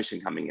another acquisition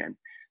coming in.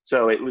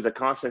 So it was a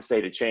constant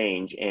state of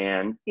change.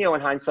 And,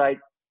 in hindsight,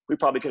 we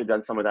probably could have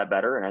done some of that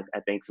better. And I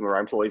think some of our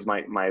employees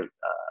might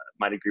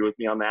agree with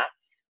me on that.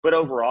 But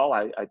overall,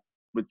 I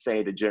would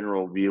say the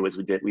general view is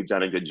we've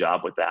done a good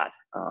job with that.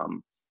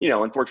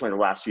 Unfortunately,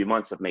 the last few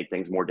months have made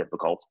things more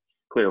difficult,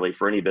 clearly,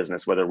 for any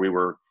business, whether we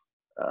were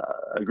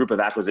a group of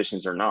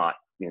acquisitions or not.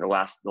 The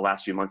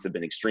last few months have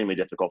been extremely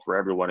difficult for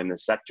everyone in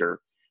this sector.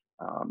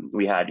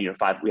 We have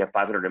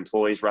 500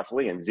 employees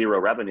roughly and zero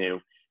revenue,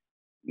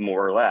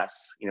 more or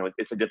less.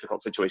 It's a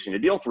difficult situation to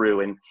deal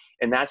through,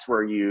 and that's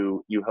where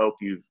you hope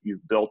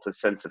you've built a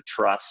sense of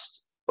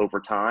trust over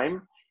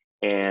time,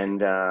 and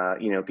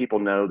people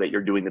know that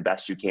you're doing the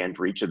best you can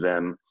for each of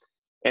them.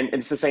 And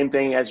it's the same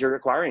thing as you're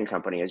acquiring a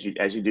company, as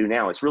you do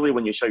now. It's really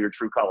when you show your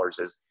true colors,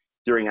 is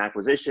during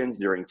acquisitions,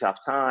 during tough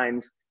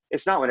times.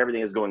 It's not when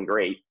everything is going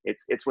great.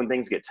 It's when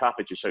things get tough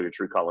that you show your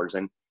true colors.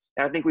 And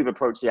I think we've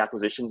approached the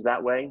acquisitions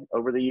that way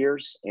over the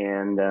years.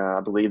 And I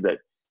believe that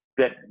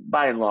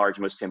by and large,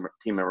 most team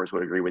members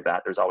would agree with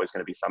that. There's always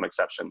going to be some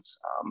exceptions.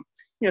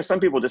 Some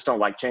people just don't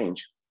like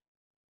change.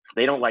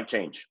 They don't like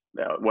change,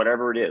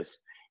 whatever it is.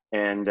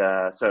 And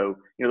so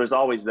there's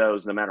always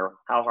those, no matter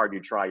how hard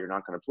you try, you're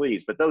not going to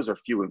please. But those are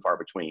few and far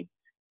between.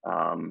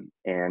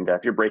 And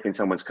if you're breaking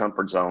someone's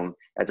comfort zone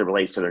as it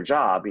relates to their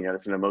job,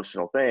 it's an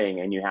emotional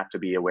thing, and you have to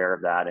be aware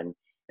of that and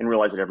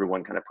realize that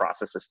everyone kind of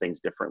processes things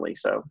differently.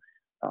 So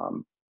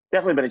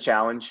definitely been a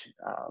challenge,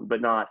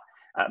 but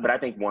I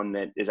think one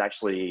that is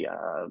actually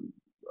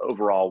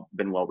overall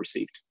been well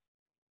received.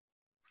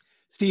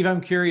 Steve,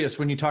 I'm curious,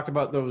 when you talk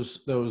about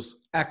those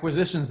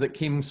acquisitions that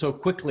came so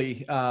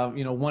quickly,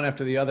 one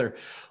after the other,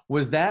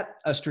 was that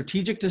a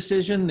strategic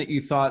decision that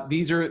you thought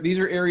these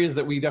are areas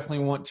that we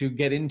definitely want to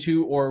get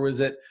into, or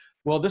was it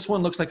well, this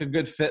one looks like a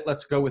good fit.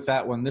 Let's go with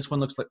that one. This one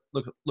looks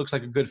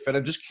like a good fit.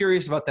 I'm just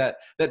curious about that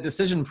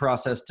decision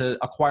process to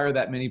acquire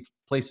that many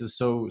places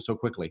so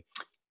quickly.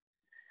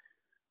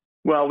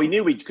 Well, we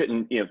knew we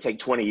couldn't, take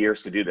 20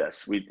 years to do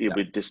this. It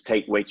would just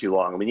take way too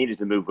long. We needed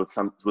to move with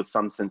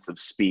some sense of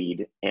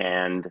speed,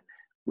 and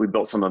we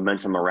built some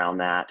momentum around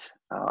that.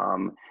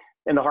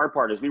 And the hard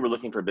part is we were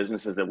looking for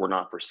businesses that were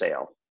not for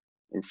sale.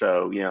 And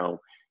so,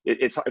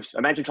 it's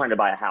imagine trying to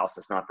buy a house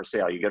that's not for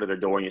sale. You go to their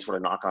door and you sort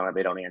of knock on it.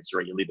 They don't answer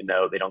it. You leave a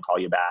note. They don't call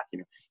you back.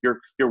 You're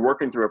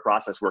working through a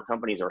process where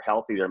companies are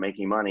healthy, they're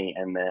making money,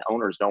 and the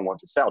owners don't want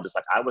to sell. Just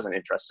like I wasn't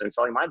interested in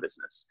selling my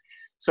business.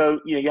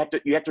 So, you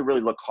have to really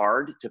look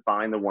hard to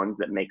find the ones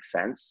that make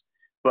sense.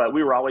 But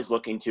we were always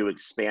looking to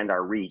expand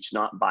our reach,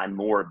 not buy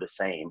more of the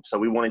same. So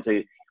we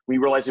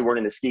realized we weren't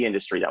in the ski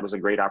industry. That was a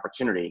great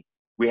opportunity.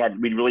 We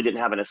really didn't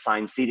have an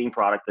assigned seating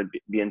product to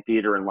be in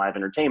theater and live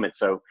entertainment.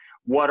 So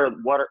what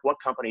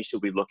companies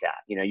should we look at?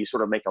 You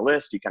sort of make a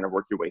list, you kind of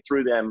work your way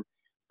through them,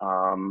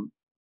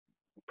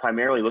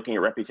 primarily looking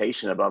at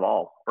reputation above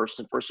all. First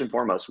and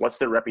foremost, what's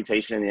their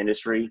reputation in the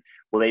industry?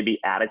 Will they be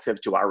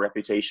additive to our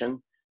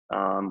reputation?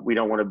 We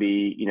don't want to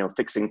be,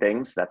 fixing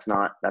things. That's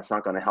not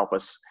going to help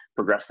us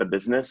progress the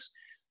business.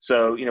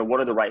 So, what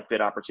are the right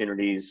fit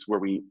opportunities where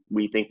we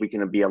think we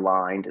can be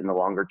aligned in the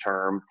longer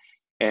term?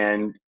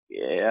 And,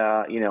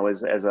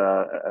 as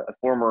a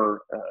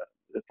former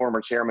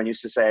chairman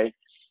used to say,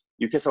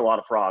 you kiss a lot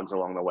of frogs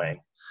along the way.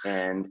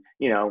 And,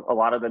 a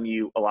lot of them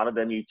you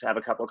have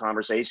a couple of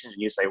conversations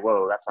and you say,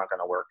 whoa, that's not going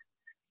to work.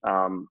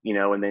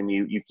 And then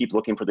you keep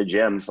looking for the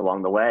gems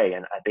along the way.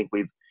 And I think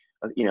we've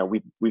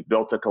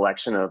built a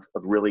collection of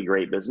really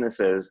great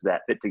businesses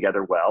that fit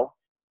together well.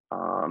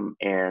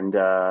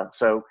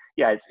 So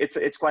yeah,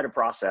 it's quite a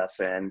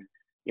process, and,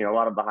 a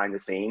lot of behind the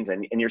scenes,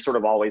 and you're sort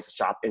of always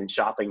in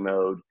shopping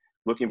mode,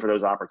 looking for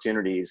those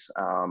opportunities.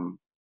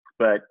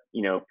 But,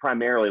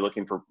 primarily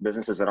looking for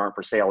businesses that aren't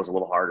for sale is a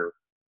little harder.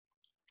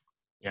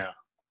 Yeah.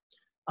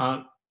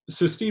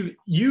 So Steve,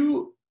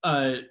 you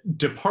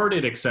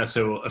departed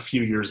accesso a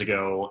few years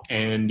ago,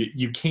 and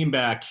you came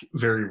back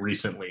very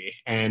recently.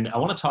 And I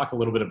want to talk a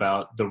little bit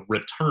about the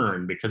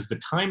return, because the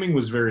timing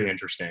was very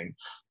interesting.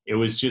 It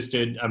was just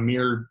a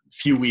mere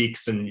few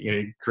weeks, and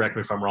correct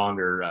me if I'm wrong,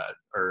 or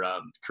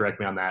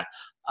correct me on that.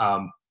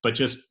 But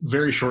just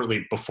very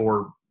shortly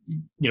before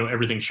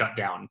everything shut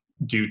down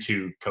due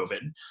to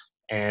COVID.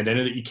 And I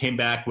know that you came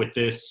back with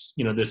this,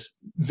 this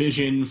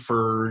vision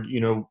for,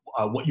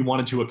 what you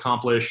wanted to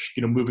accomplish,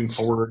 moving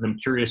forward. And I'm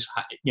curious,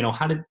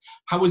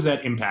 how was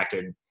that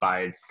impacted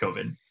by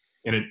COVID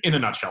in a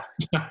nutshell?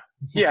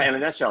 Yeah, in a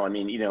nutshell, I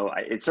mean,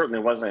 it certainly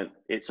wasn't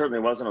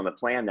on the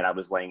plan that I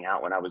was laying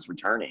out when I was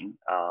returning.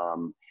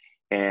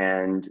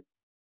 And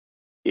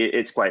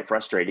it's quite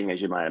frustrating,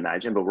 as you might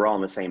imagine, but we're all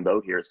in the same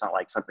boat here. It's not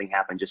like something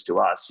happened just to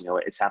us,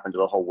 it's happened to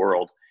the whole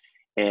world.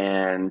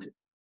 And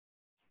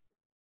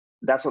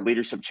that's what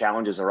leadership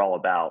challenges are all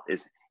about,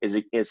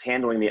 is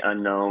handling the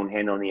unknown,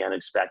 handling the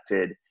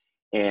unexpected.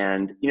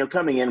 And,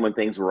 coming in when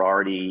things were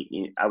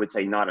already, I would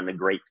say, not in a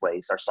great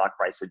place. Our stock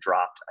price had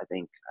dropped, I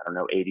think,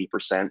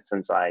 80%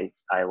 since I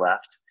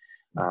left.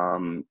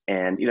 And,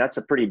 that's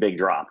a pretty big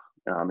drop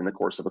in the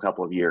course of a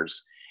couple of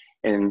years.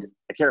 And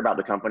I care about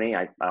the company.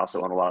 I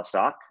also own a lot of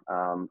stock.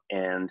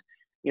 And,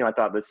 I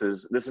thought this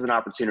is an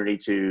opportunity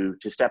to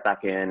step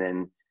back in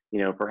and,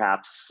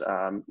 perhaps,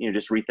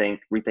 just rethink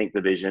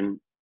the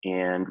vision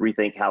and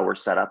rethink how we're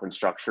set up and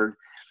structured,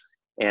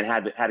 and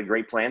had a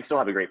great plan, still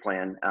have a great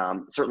plan.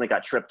 Certainly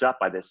got tripped up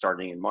by this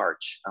starting in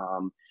March.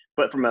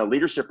 But from a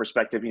leadership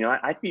perspective,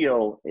 I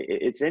feel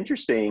it's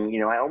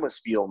interesting. I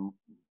almost feel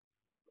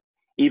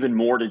even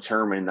more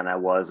determined than I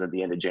was at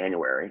the end of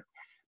January,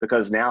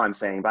 because now I'm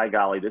saying, by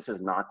golly, this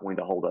is not going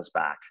to hold us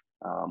back.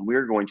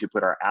 We're going to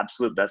put our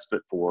absolute best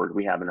foot forward.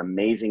 We have an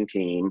amazing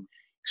team,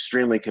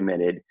 extremely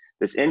committed.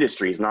 This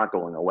industry is not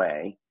going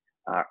away.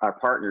 Our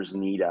partners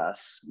need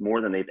us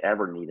more than they've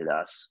ever needed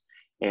us.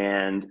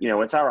 And,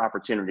 it's our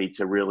opportunity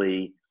to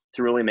really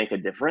make a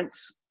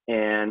difference.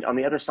 And on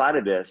the other side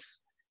of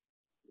this,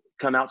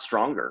 come out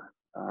stronger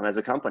as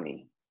a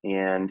company.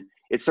 And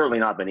it's certainly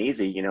not been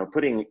easy.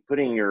 Putting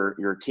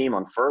your team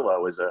on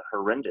furlough is a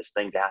horrendous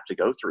thing to have to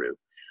go through.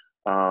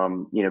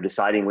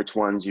 Deciding which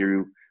ones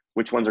are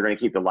going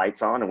to keep the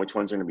lights on and which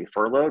ones are going to be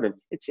furloughed. And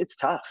it's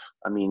tough.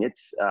 I mean,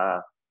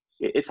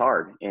 it's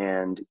hard.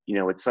 And,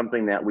 it's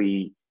something that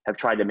we have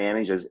tried to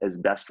manage as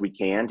best we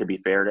can to be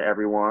fair to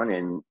everyone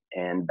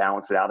and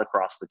balance it out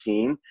across the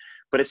team.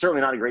 But it's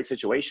certainly not a great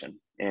situation.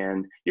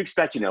 And you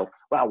expect,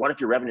 wow, what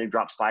if your revenue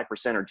drops 5%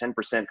 or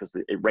 10% because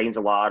it rains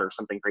a lot or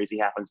something crazy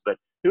happens? But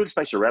who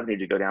expects your revenue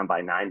to go down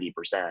by 90%,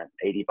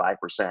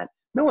 85%?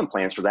 No one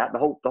plans for that. The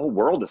whole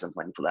world doesn't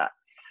plan for that.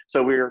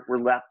 So we're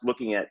left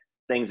looking at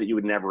things that you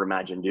would never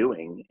imagine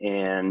doing.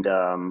 And,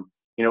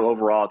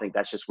 overall, I think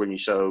that's just when you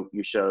show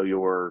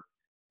your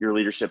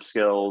leadership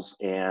skills,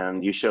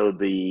 and you show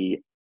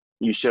the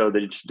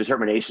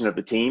determination of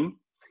the team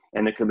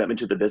and the commitment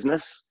to the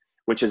business,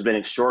 which has been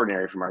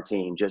extraordinary from our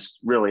team, just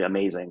really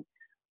amazing.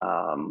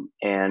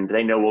 And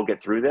they know we'll get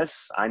through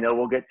this. I know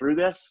we'll get through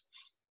this.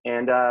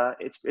 And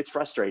it's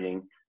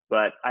frustrating,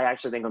 but I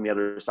actually think on the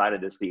other side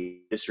of this,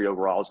 the industry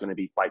overall is going to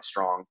be quite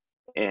strong,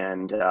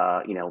 and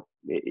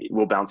it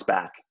will bounce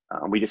back.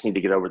 We just need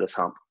to get over this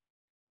hump.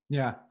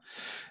 Yeah.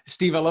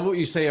 Steve, I love what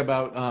you say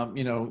about,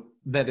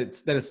 that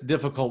it's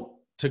difficult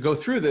to go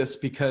through this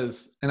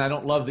because, and I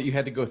don't love that you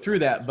had to go through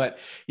that, but,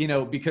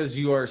 because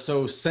you are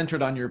so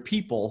centered on your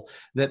people,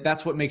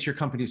 that's what makes your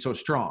company so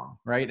strong.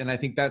 Right. And I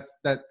think that's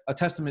a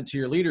testament to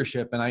your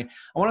leadership. And I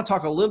want to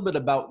talk a little bit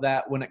about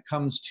that when it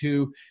comes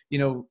to,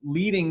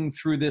 leading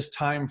through this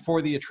time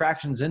for the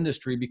attractions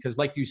industry, because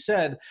like you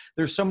said,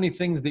 there's so many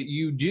things that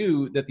you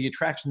do that the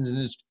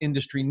attractions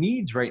industry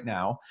needs right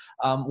now.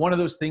 One of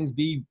those things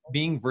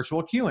being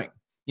virtual queuing.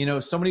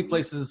 So many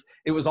places,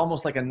 it was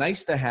almost like a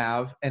nice to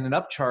have and an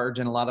upcharge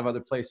in a lot of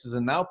other places.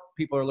 And now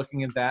people are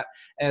looking at that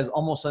as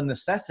almost a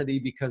necessity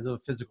because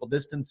of physical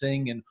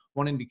distancing and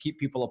wanting to keep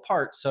people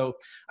apart. So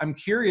I'm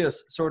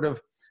curious sort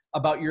of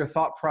about your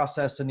thought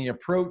process and the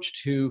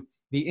approach to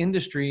the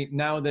industry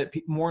now that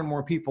more and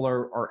more people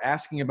are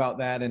asking about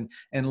that and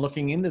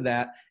looking into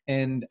that,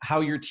 and how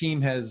your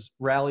team has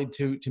rallied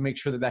to make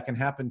sure that can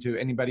happen to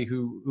anybody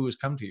who has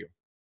come to you.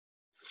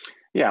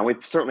 Yeah,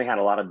 we've certainly had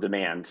a lot of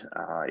demand.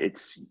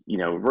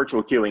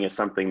 Virtual queuing is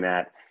something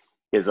that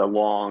is a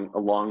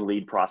long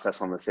lead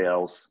process on the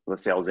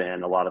sales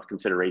end, a lot of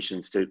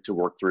considerations to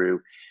work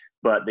through.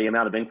 But the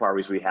amount of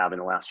inquiries we have in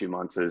the last few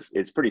months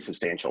is pretty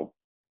substantial.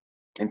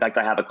 In fact,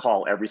 I have a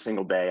call every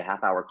single day, a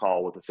half-hour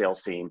call with the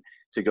sales team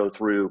to go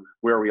through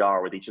where we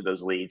are with each of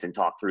those leads and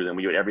talk through them.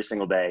 We do it every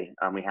single day.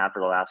 We have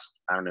for the last,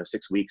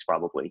 6 weeks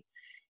probably.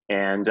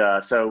 And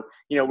so,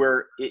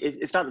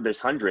 it's not that there's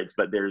hundreds,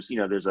 but there's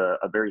a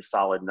very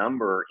solid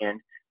number, and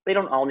they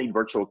don't all need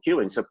virtual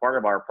queuing. So part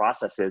of our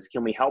process is,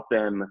 can we help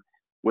them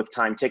with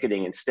time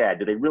ticketing instead?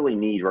 Do they really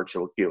need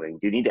virtual queuing?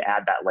 Do you need to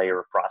add that layer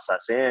of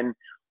process in,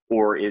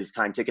 or is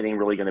time ticketing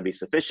really going to be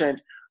sufficient?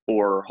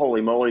 Or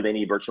holy moly, they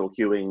need virtual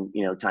queuing,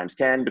 times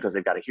 10 because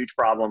they've got a huge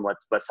problem.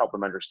 Let's help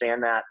them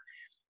understand that.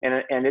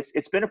 And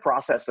it's been a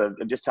process of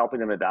just helping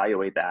them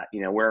evaluate that,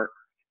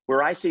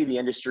 where I see the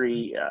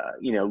industry,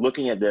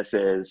 looking at this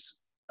is,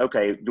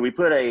 okay, do we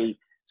put a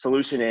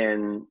solution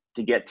in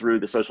to get through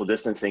the social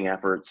distancing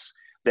efforts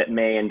that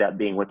may end up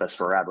being with us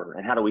forever?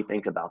 And how do we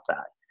think about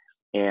that?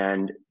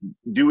 And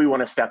do we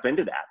want to step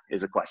into that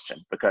is a question,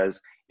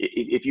 because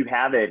if you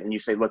have it and you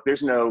say, look,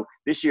 this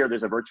year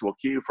there's a virtual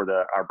queue for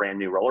our brand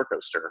new roller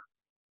coaster.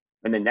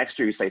 And then next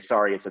year you say,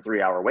 sorry, it's a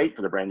 3-hour wait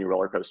for the brand new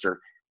roller coaster.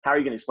 How are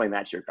you going to explain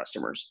that to your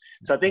customers?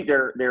 So I think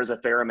there's a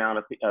fair amount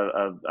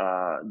of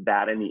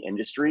that in the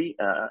industry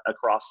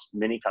across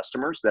many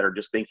customers that are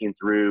just thinking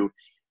through,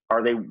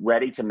 are they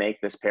ready to make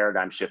this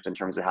paradigm shift in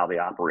terms of how they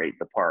operate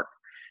the park?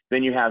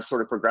 Then you have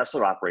sort of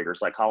progressive operators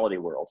like Holiday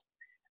World,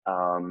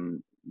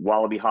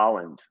 Wallaby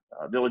Holland,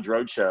 Village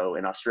Roadshow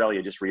in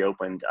Australia just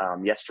reopened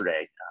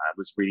yesterday. I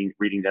was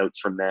reading notes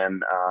from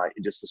them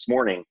just this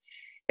morning.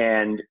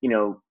 And,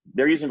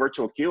 they're using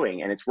virtual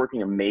queuing and it's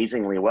working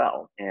amazingly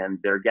well. And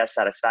their guest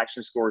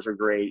satisfaction scores are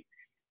great.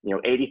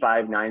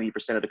 85,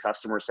 90% of the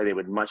customers say they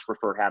would much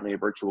prefer having a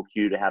virtual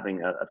queue to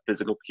having a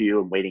physical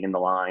queue and waiting in the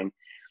line.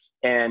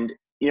 And,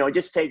 it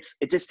just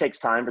takes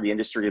time for the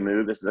industry to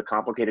move. This is a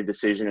complicated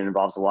decision and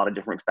involves a lot of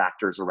different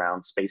factors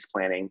around space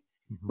planning.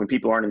 Mm-hmm. When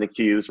people aren't in the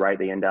queues, right,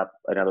 they end up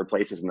at other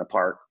places in the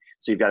park.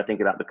 So you've got to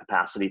think about the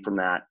capacity from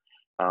that.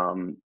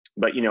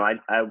 But,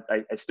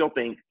 I still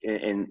think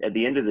at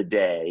the end of the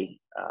day,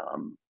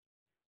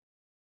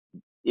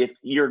 if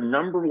your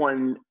number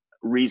one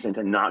reason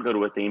to not go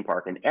to a theme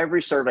park, in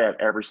every survey I've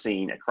ever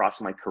seen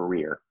across my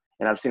career,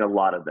 and I've seen a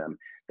lot of them,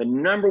 the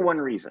number one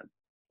reason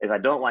is I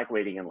don't like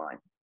waiting in line.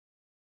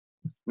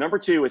 Number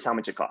two is how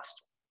much it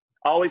costs.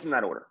 Always in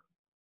that order.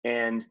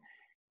 And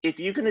if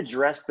you can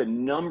address the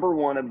number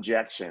one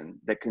objection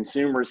that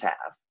consumers have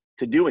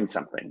to doing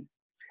something,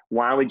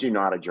 why would you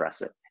not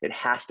address it? It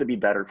has to be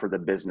better for the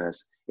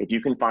business if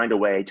you can find a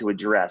way to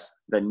address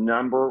the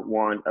number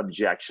one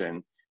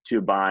objection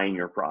to buying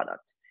your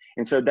product.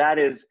 And so that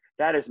is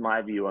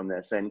my view on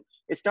this. And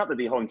it's not that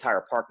the whole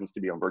entire park needs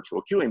to be on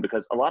virtual queuing,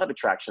 because a lot of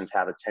attractions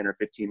have a 10 or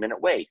 15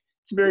 minute wait.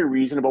 It's a very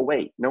reasonable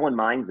wait. No one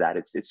minds that.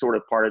 It's sort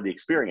of part of the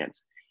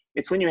experience.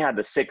 It's when you have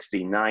the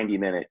 60, 90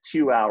 minute,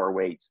 2-hour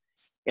waits,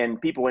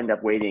 and people end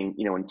up waiting,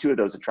 in two of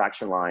those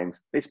attraction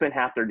lines. They spend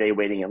half their day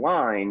waiting in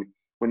line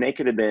when they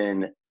could have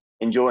been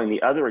enjoying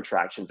the other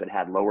attractions that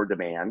had lower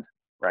demand,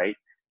 right?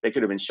 They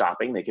could have been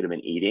shopping, they could have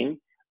been eating.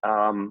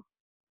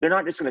 They're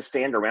not just going to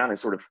stand around and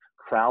sort of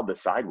crowd the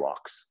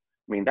sidewalks.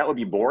 I mean, that would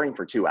be boring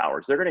for 2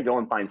 hours. They're going to go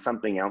and find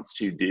something else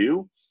to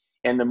do.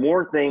 And the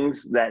more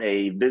things that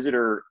a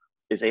visitor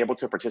is able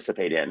to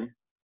participate in,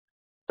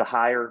 the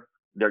higher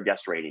their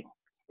guest rating.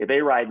 If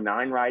they ride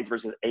 9 rides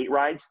versus 8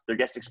 rides, their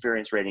guest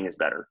experience rating is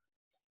better.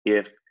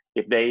 If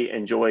they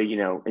enjoy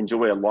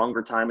a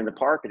longer time in the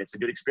park and it's a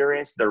good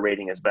experience, their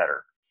rating is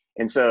better.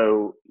 And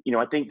so,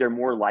 I think they're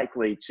more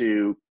likely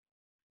to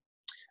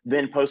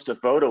then post a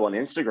photo on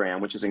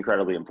Instagram, which is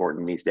incredibly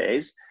important these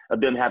days,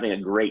 of them having a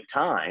great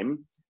time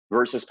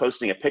versus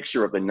posting a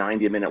picture of the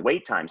 90-minute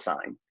wait time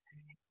sign.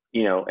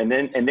 and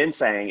then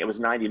saying it was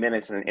 90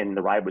 minutes and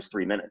the ride was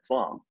 3 minutes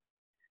long.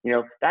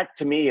 That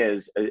to me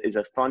is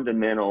a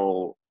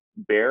fundamental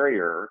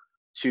barrier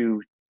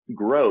to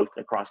growth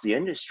across the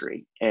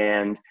industry.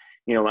 And,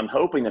 I'm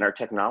hoping that our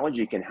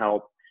technology can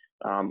help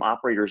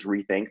operators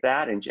rethink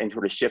that and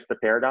sort of shift the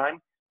paradigm.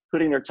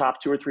 Putting their top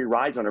 2 or 3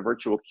 rides on a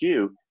virtual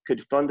queue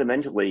could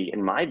fundamentally,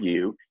 in my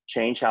view,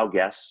 change how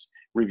guests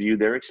review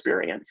their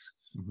experience.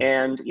 Mm-hmm.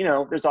 And,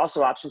 there's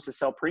also options to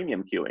sell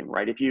premium queuing,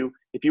 right? If you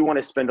want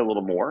to spend a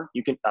little more,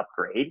 you can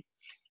upgrade.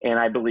 And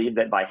I believe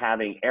that by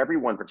having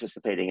everyone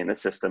participating in the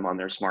system on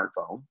their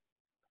smartphone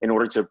in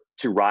order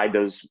to ride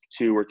those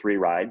 2 or 3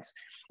 rides,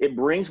 it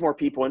brings more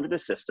people into the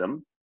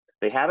system.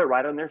 They have it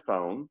right on their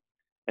phone,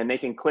 and they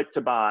can click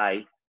to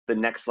buy the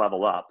next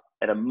level up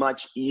at a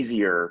much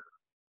easier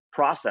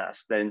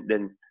process than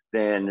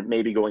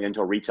maybe going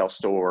into a retail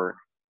store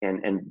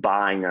and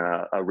buying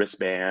a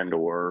wristband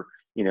or,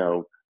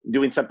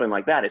 doing something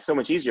like that. It's so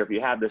much easier if you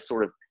have this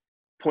sort of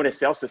point of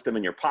sale system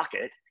in your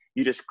pocket.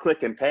 You just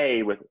click and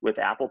pay with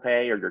Apple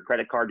Pay or your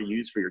credit card to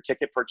use for your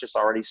ticket purchase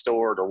already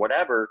stored or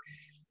whatever.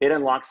 It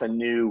unlocks a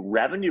new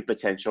revenue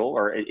potential,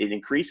 or it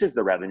increases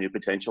the revenue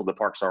potential the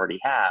parks already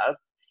have.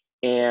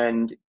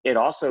 And it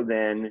also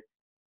then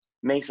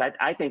makes,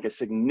 I think, a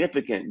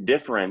significant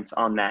difference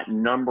on that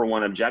number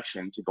one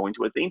objection to going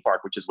to a theme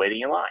park, which is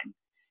waiting in line.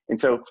 And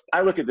so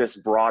I look at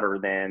this broader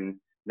than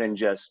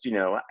just,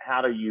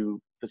 how do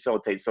you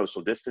facilitate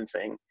social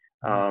distancing?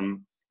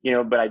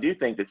 But I do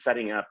think that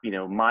setting up,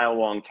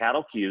 mile-long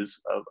cattle queues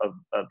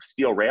of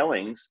steel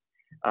railings,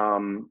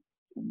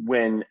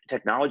 when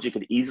technology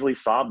could easily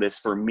solve this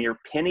for mere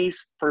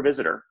pennies per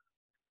visitor,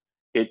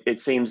 it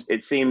seems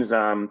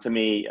to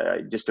me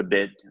just a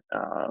bit,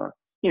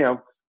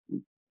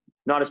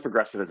 not as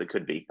progressive as it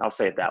could be. I'll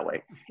say it that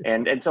way.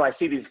 And so I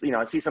see these,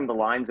 I see some of the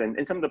lines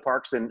and some of the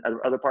parks in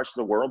other parts of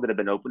the world that have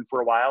been open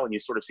for a while, and you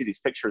sort of see these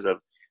pictures of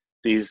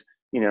these,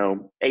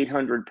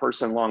 800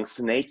 person long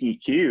snaky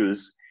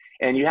queues.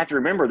 And you have to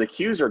remember the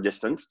queues are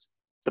distanced,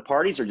 the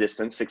parties are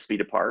distanced 6 feet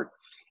apart.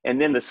 And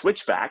then the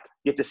switchback,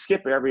 you have to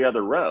skip every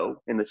other row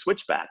in the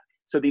switchback.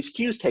 So these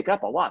queues take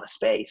up a lot of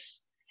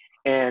space.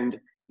 And,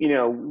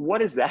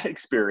 what is that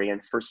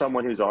experience for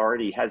someone who's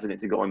already hesitant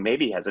to go, and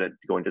maybe hesitant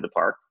to go into the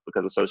park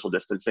because of social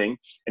distancing?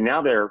 And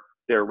now they're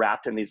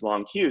wrapped in these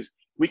long queues.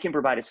 We can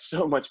provide a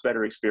so much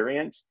better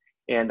experience.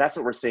 And that's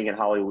what we're seeing in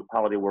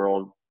Holiday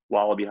World,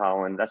 Wallaby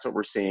Holland. That's what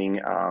we're seeing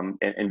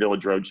in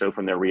Village Roadshow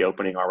from their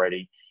reopening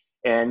already.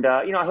 And,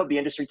 I hope the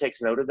industry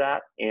takes note of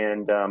that.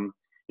 And,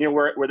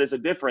 where there's a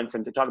difference,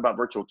 and to talk about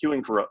virtual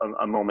queuing for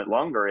a moment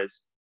longer,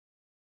 is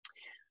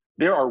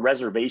there are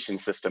reservation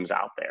systems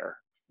out there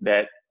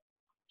that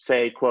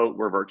say, quote,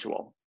 we're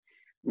virtual.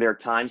 They're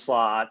time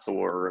slots,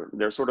 or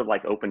they're sort of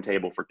like open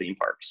table for theme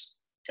parks.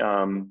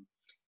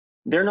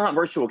 They're not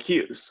virtual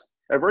queues.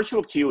 A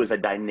virtual queue is a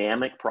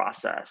dynamic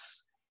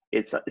process.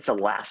 It's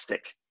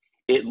elastic.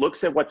 It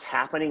looks at what's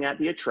happening at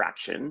the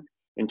attraction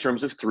in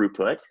terms of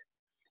throughput.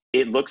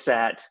 It looks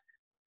at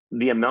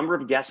the number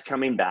of guests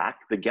coming back,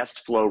 the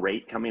guest flow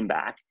rate coming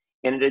back,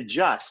 and it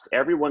adjusts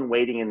everyone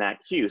waiting in that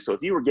queue. So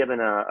if you were given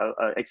a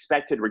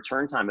expected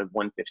return time of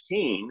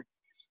 1:15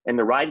 and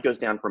the ride goes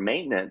down for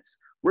maintenance,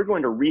 we're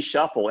going to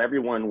reshuffle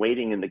everyone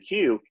waiting in the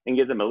queue and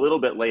give them a little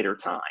bit later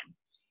time.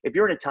 If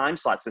you're in a time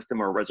slot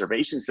system or a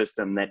reservation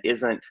system that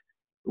isn't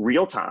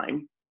real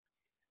time,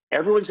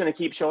 everyone's going to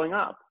keep showing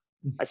up.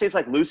 I say it's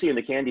like Lucy in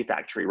the Candy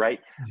Factory, right?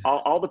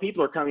 All the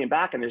people are coming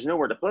back and there's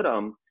nowhere to put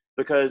them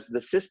because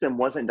the system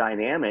wasn't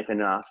dynamic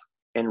enough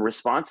and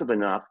responsive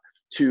enough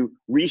to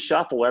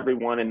reshuffle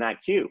everyone in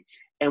that queue.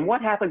 And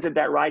what happens if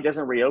that ride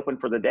doesn't reopen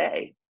for the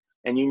day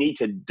and you need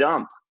to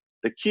dump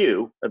the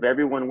queue of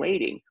everyone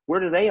waiting? Where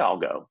do they all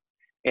go?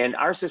 And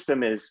our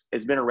system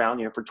has been around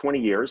for 20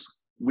 years.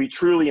 We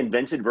truly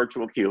invented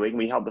virtual queuing.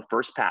 We held the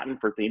first patent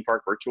for theme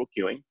park virtual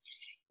queuing.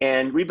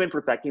 And we've been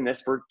perfecting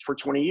this for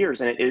 20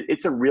 years. And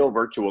it's a real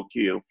virtual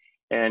queue.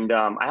 And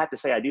I have to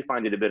say, I do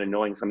find it a bit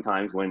annoying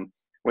sometimes when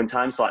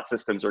time slot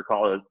systems are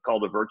called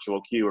a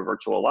virtual queue or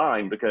virtual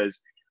line,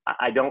 because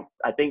I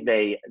think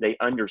they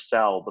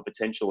undersell the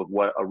potential of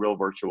what a real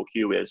virtual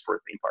queue is for a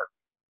theme park.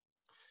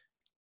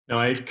 No,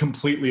 I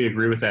completely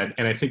agree with that.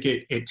 And I think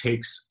it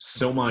takes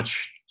so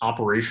much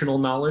operational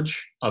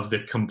knowledge of the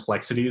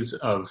complexities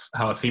of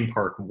how a theme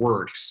park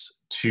works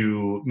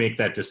to make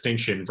that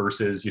distinction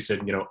versus, you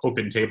said,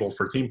 open table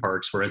for theme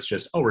parks, where it's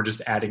just, we're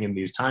just adding in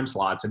these time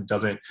slots, and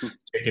doesn't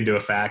take into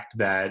effect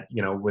that,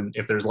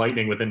 if there's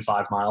lightning within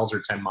 5 miles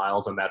or 10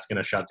 miles and that's going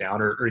to shut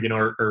down, or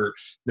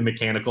the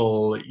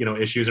mechanical,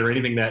 issues or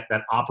anything that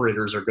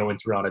operators are going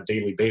through on a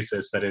daily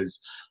basis that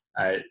is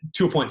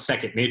to a point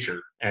second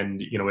nature.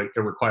 And, it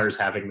requires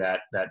having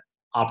that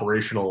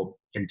operational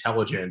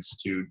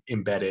intelligence to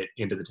embed it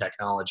into the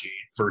technology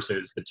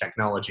versus the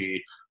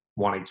technology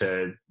wanting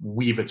to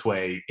weave its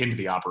way into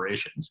the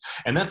operations.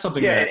 And that's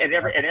something and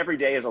every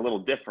day is a little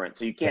different.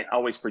 So you can't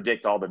always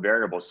predict all the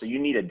variables. So you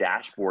need a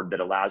dashboard that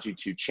allows you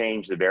to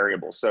change the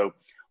variables. So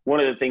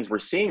one of the things we're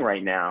seeing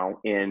right now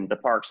in the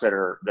parks that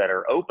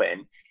are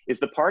open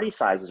is the party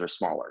sizes are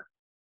smaller.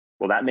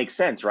 Well, that makes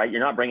sense, right? You're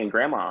not bringing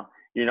grandma.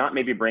 You're not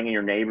maybe bringing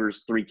your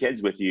neighbor's 3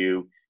 kids with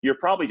you. You're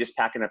probably just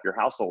packing up your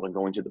household and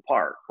going to the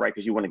park, right?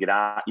 Because you want to get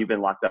out. You've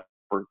been locked up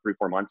for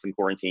 3-4 months in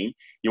quarantine.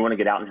 You want to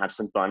get out and have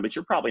some fun, but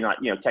you're probably not,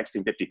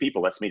 texting 50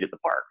 people, let's meet at the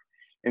park.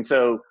 And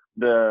so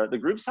the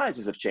group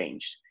sizes have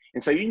changed.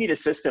 And so you need a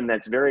system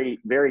that's very,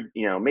 very,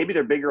 maybe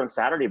they're bigger on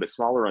Saturday, but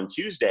smaller on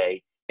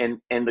Tuesday. And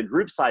the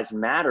group size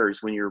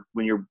matters when you're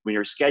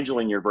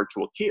scheduling your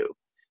virtual queue,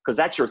 because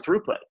that's your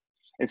throughput.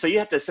 And so you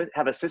have to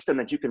have a system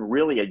that you can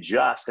really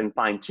adjust and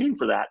fine tune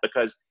for that,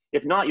 because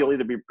if not, you'll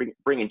either be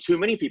bringing too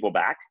many people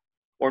back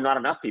or not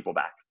enough people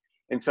back.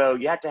 And so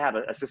you have to have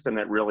a system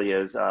that really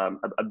is a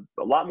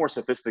lot more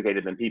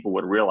sophisticated than people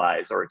would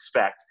realize or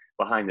expect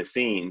behind the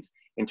scenes,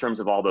 in terms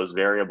of all those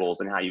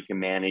variables and how you can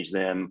manage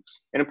them.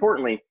 And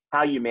importantly,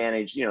 how you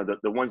manage, the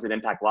ones that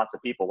impact lots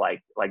of people,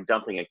 like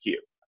dumping a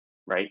queue,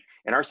 right?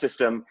 In our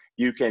system,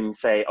 you can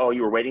say, oh,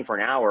 you were waiting for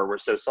an hour. We're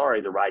so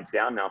sorry, the ride's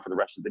down now for the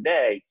rest of the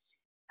day.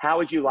 How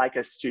would you like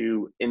us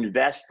to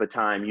invest the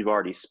time you've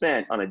already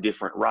spent on a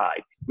different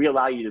ride? We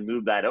allow you to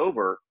move that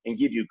over and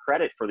give you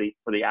credit for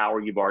the hour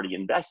you've already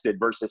invested,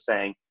 versus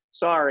saying,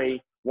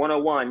 sorry,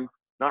 101,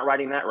 not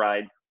riding that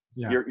ride.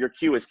 Yeah. Your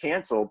queue is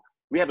canceled.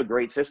 We have a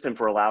great system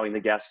for allowing the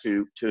guests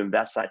to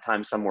invest that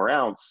time somewhere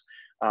else.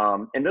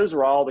 And those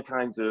are all the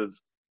kinds of,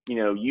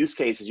 use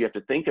cases you have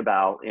to think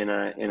about in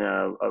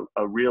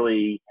a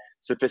really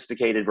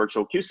sophisticated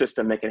virtual queue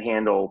system that can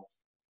handle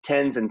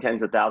tens and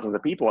tens of thousands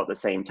of people at the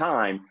same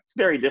time. It's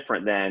very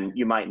different than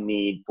you might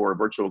need for a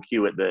virtual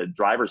queue at the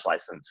driver's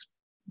license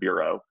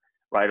bureau,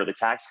 right? Or the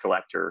tax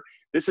collector.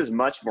 This is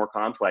much more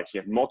complex.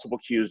 You have multiple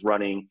queues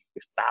running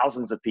with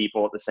thousands of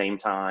people at the same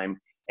time.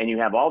 And you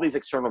have all these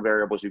external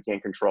variables you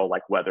can't control,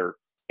 like weather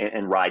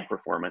and ride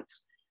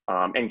performance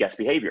and guest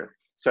behavior.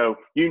 So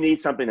you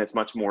need something that's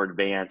much more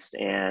advanced.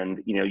 And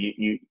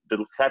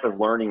the type of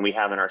learning we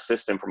have in our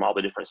system from all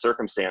the different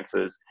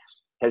circumstances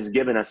has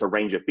given us a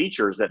range of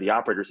features that the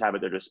operators have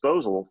at their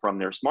disposal from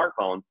their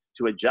smartphone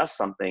to adjust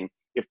something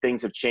if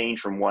things have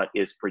changed from what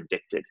is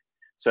predicted.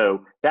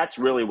 So that's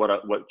really what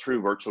true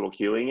virtual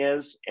queuing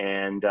is.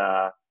 And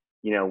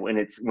when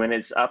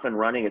it's up and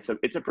running, it's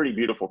a pretty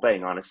beautiful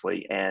thing,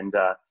 honestly. And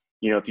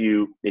if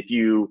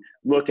you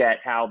look at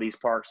how these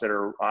parks that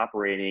are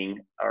operating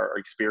are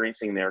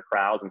experiencing their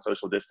crowds and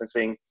social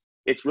distancing,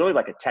 it's really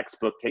like a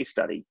textbook case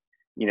study.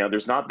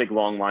 There's not big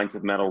long lines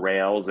of metal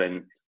rails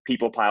and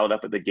people piled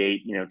up at the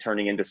gate,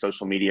 turning into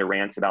social media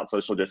rants about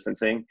social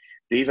distancing.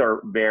 These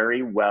are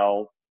very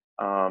well,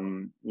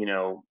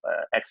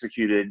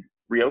 executed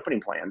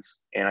reopening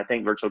plans. And I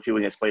think virtual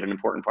queuing has played an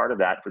important part of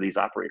that for these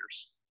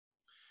operators.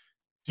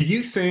 Do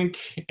you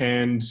think,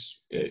 and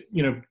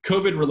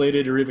COVID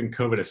related or even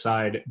COVID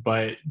aside,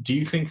 but do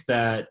you think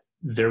that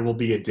there will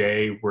be a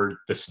day where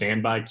the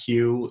standby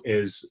queue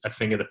is a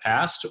thing of the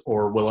past,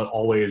 or will it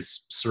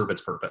always serve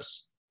its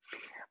purpose?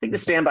 I think the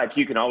standby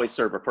queue can always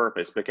serve a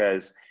purpose,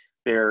 because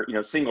they're,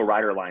 single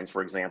rider lines,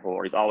 for example,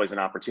 or is always an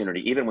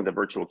opportunity. Even with the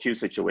virtual queue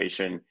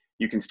situation,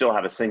 you can still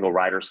have a single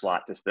rider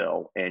slot to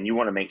fill, and you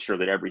want to make sure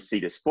that every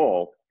seat is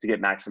full to get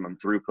maximum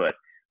throughput.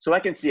 So I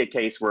can see a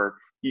case where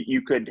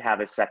you could have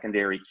a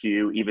secondary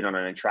queue even on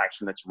an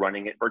attraction that's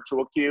running at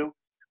virtual queue.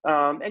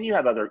 And you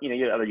have other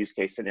use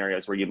case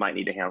scenarios where you might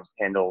need to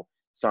handle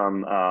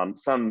some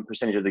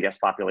percentage of the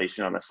guest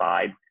population on the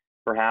side,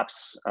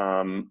 perhaps,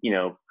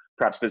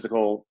 perhaps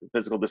physical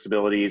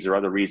disabilities or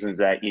other reasons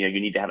that, you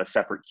need to have a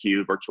separate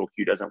queue. Virtual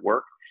queue doesn't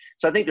work.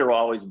 So I think there will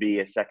always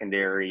be a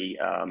secondary,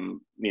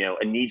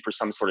 a need for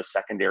some sort of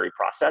secondary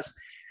process,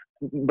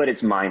 but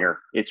it's minor.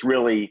 It's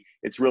really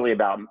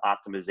about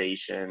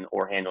optimization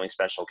or handling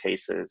special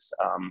cases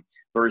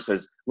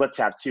versus let's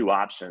have two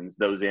options,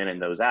 those in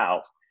and those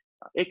out.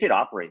 It could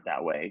operate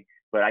that way,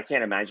 but I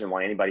can't imagine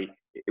why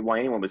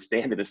anyone would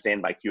stand in the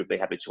standby queue if they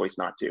have the choice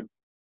not to,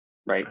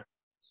 right?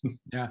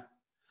 Yeah.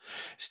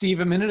 Steve,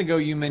 a minute ago,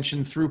 you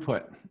mentioned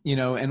throughput,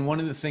 and one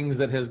of the things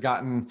that has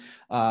gotten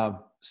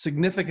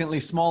significantly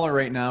smaller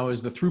right now is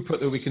the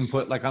throughput that we can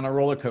put like on a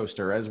roller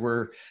coaster as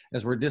we're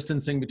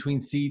distancing between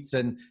seats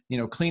and,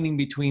 cleaning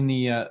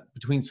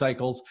between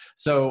cycles.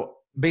 So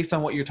based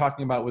on what you're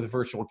talking about with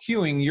virtual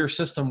queuing, your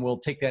system will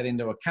take that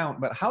into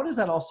account. But how does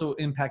that also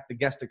impact the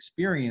guest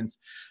experience,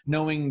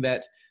 knowing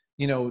that,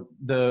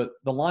 the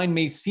line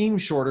may seem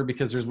shorter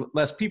because there's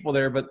less people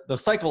there, but the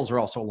cycles are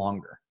also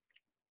longer?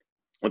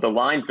 Well, the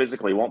line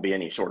physically won't be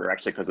any shorter,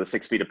 actually, because of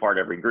 6 feet apart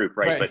every group,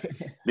 right? But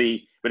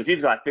if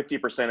you've got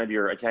 50% of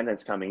your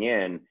attendance coming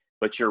in,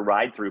 but your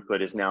ride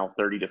throughput is now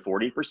 30 to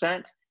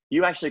 40%,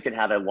 you actually could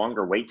have a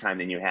longer wait time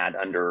than you had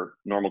under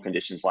normal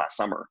conditions last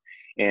summer.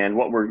 And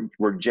what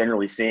we're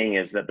generally seeing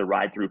is that the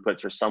ride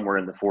throughputs are somewhere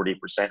in the 40%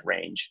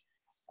 range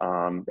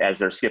as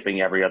they're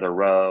skipping every other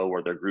row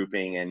or they're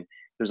grouping. And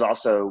there's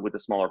also, with the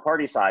smaller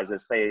party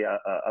sizes, say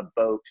a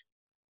boat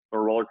or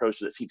a roller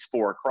coaster that seats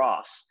 4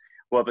 across.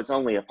 Well, if it's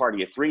only a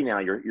party of 3 now,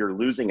 you're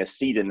losing a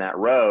seat in that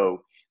row.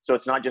 So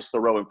it's not just the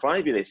row in front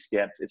of you they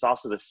skipped, it's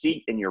also the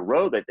seat in your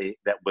row that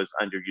was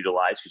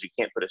underutilized because you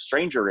can't put a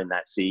stranger in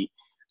that seat.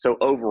 So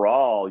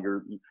overall,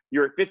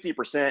 you're at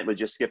 50% with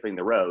just skipping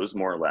the rows,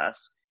 more or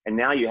less. And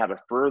now you have a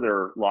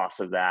further loss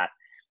of that.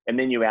 And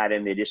then you add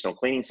in the additional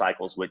cleaning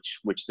cycles,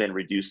 which then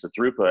reduce the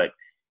throughput.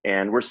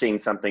 And we're seeing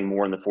something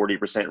more in the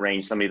 40%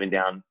 range, some even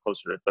down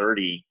closer to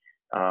 30.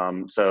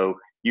 So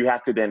you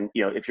have to then,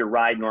 if your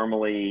ride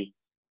normally,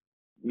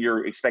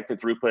 your expected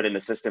throughput in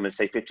the system is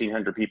say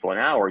 1,500 people an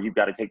hour, you've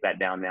got to take that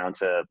down now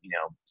to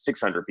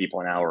 600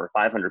 people an hour,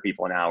 500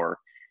 people an hour,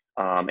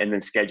 and then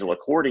schedule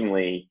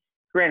accordingly.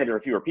 Granted, there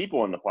are fewer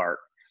people in the park,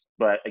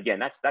 but again,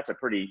 that's a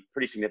pretty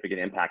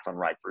significant impact on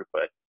ride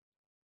throughput.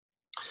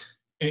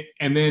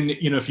 And then,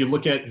 if you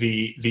look at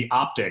the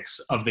optics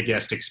of the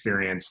guest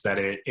experience, that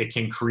it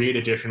can create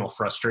additional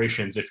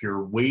frustrations if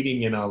you're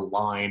waiting in a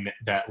line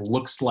that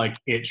looks like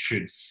it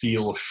should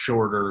feel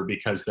shorter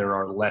because there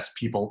are less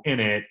people in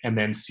it, and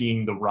then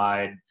seeing the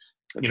ride,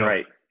 That's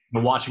right.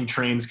 Watching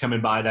trains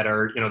coming by that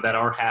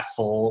are half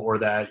full, or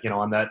that,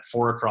 on that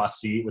 4 across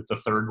seat with the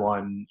third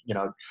one,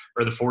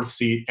 or the fourth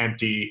seat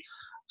empty.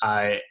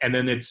 And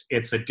then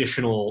it's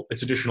additional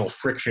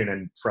friction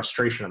and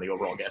frustration on the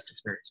overall guest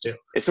experience too.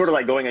 It's sort of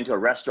like going into a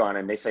restaurant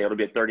and they say it'll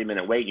be a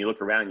 30-minute wait, and you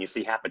look around and you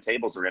see half the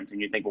tables are empty,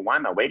 and you think, well, why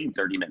am I waiting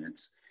 30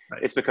 minutes?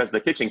 Right. It's because the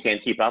kitchen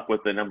can't keep up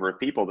with the number of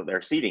people that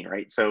they're seating,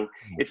 right? So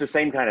it's the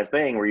same kind of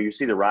thing where you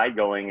see the ride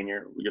going and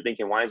you're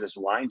thinking, why is this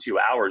line 2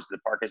 hours? The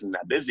park isn't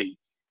that busy,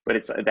 but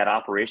it's that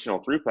operational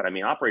throughput. I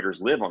mean,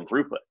 operators live on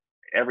throughput.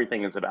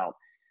 Everything is about,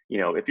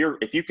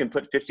 if you can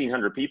put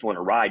 1,500 people in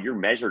a ride, you're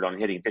measured on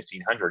hitting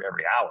 1,500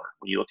 every hour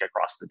when you look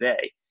across the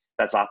day.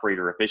 That's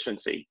operator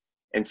efficiency.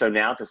 And so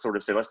now to sort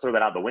of say, let's throw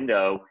that out the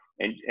window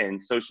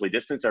and socially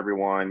distance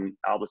everyone,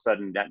 all of a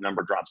sudden that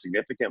number drops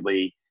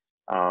significantly,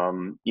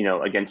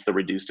 against the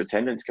reduced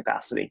attendance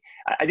capacity.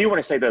 I do want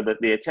to say, though,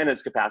 that the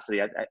attendance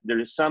capacity,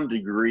 there's some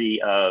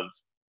degree of,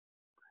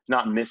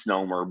 not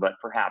misnomer, but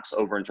perhaps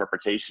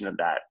overinterpretation of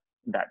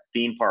that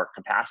theme park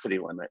capacity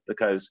limit,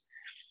 because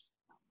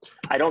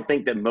I don't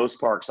think that most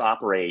parks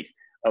operate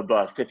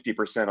above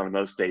 50% on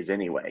most days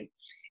anyway.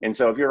 And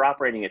so if you're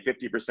operating at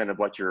 50% of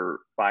what your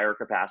fire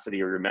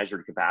capacity or your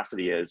measured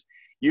capacity is,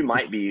 you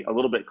might be a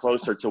little bit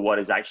closer to what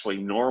is actually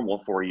normal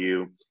for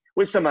you,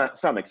 with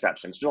some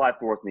exceptions. July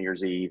 4th, New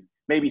Year's Eve,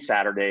 maybe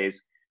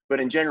Saturdays. But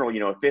in general,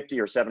 a 50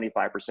 or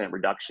 75%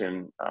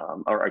 reduction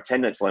or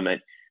attendance limit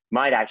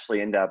might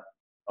actually end up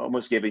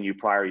almost giving you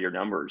prior year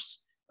numbers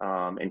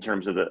in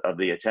terms of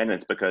the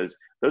attendance, because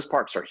those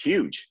parks are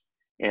huge.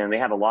 And they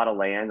have a lot of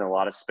land and a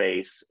lot of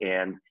space.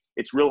 And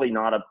it's really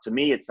not to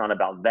me, it's not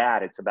about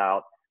that. It's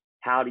about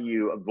how do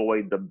you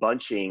avoid the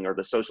bunching or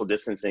the social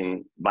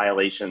distancing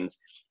violations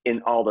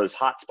in all those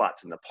hot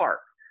spots in the park,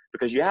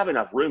 because you have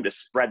enough room to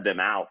spread them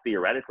out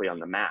theoretically on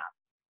the map.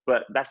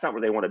 But that's not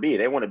where they want to be.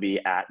 They want to be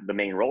at the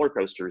main roller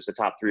coasters, the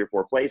top 3 or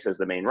 4 places,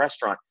 the main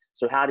restaurant.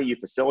 So how do you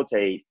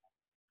facilitate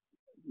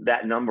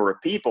that number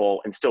of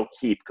people and still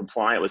keep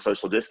compliant with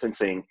social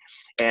distancing?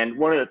 And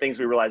one of the things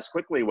we realized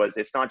quickly was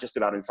it's not just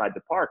about inside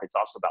the park, it's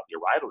also about the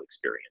arrival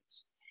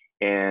experience.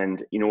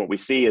 And what we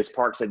see is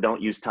parks that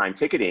don't use time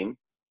ticketing,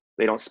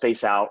 they don't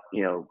space out,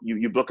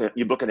 you book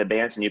in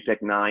advance and you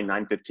pick 9,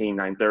 9:15,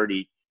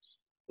 9:30,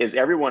 is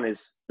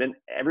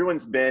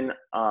everyone's been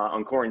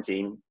on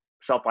quarantine,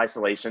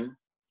 self-isolation.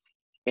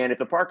 And if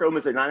the park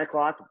opens at 9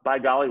 o'clock, by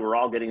golly, we're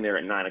all getting there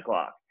at 9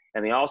 o'clock.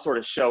 And they all sort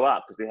of show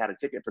up because they had a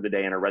ticket for the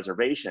day and a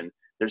reservation.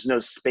 There's no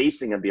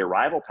spacing of the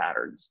arrival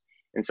patterns.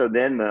 And so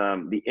then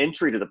the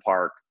entry to the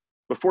park,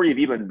 before you've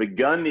even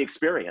begun the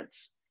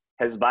experience,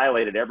 has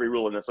violated every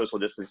rule in the social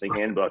distancing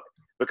handbook,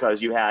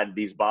 because you had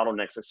these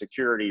bottlenecks of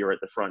security or at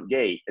the front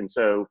gate. And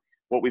so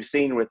what we've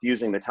seen with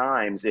using the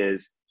times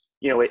is,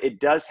 it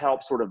does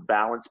help sort of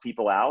balance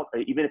people out.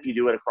 Even if you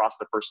do it across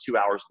the first 2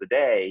 hours of the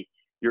day,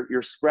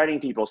 you're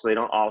spreading people so they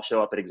don't all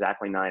show up at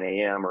exactly 9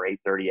 a.m. or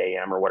 8:30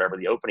 a.m. or whatever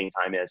the opening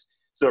time is.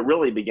 So it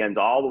really begins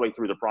all the way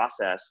through the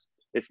process.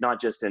 It's not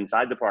just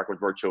inside the park with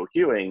virtual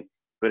queuing,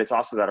 but it's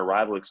also that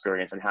arrival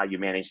experience and how you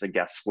manage the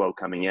guest flow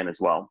coming in as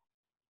well.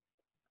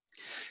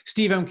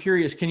 Steve, I'm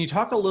curious, can you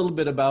talk a little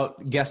bit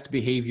about guest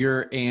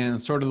behavior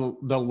and sort of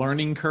the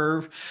learning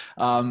curve?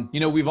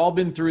 We've all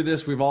been through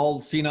this. We've all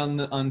seen on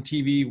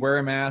TV, wear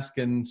a mask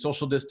and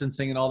social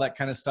distancing and all that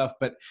kind of stuff,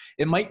 but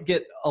it might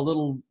get a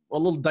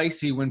little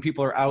dicey when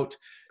people are out,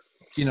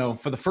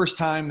 for the first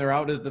time, they're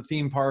out at the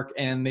theme park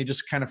and they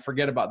just kind of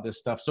forget about this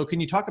stuff. So can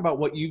you talk about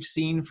what you've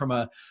seen from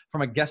a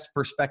guest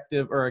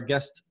perspective, or a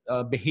guest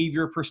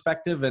behavior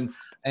perspective,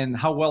 and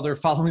how well they're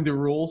following the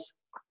rules?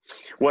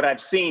 What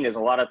I've seen is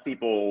a lot of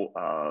people,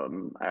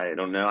 I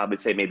don't know, I would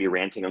say maybe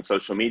ranting on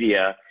social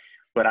media,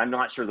 but I'm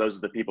not sure those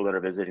are the people that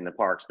are visiting the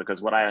parks,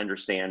 because what I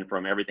understand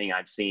from everything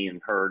I've seen and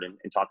heard and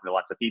talking to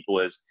lots of people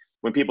is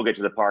when people get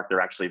to the park,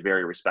 they're actually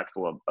very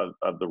respectful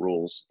of the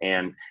rules,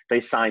 and they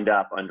signed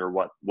up under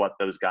what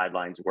those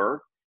guidelines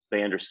were.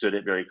 They understood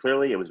it very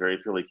clearly. It was very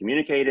clearly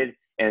communicated,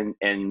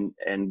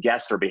 and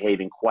guests are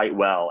behaving quite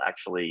well,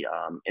 actually,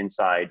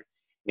 inside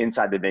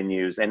the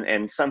venues,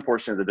 and some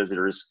portion of the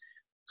visitors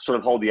sort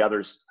of hold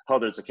others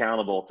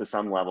accountable to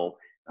some level.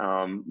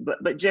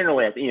 But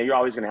generally, you're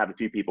always going to have a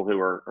few people who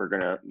are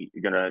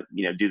gonna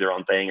do their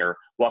own thing or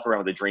walk around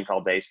with a drink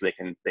all day so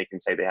they can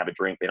say they have a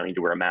drink. They don't need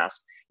to wear a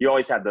mask. You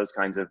always have those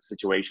kinds of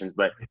situations,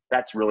 but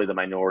that's really the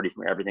minority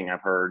from everything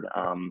I've heard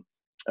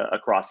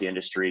across the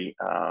industry.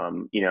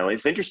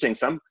 It's interesting.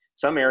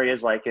 Some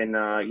areas like in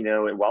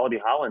Wallaby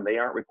Holland, they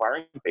aren't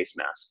requiring face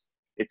masks.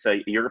 It's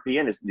the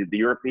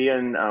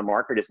European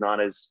market is not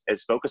as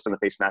focused on the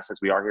face masks as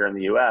we are here in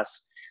the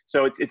U.S.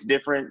 So it's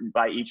different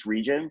by each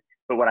region.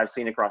 But what I've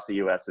seen across the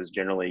U.S. is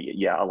generally,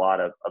 a lot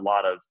of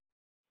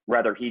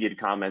rather heated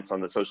comments on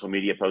the social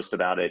media post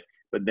about it.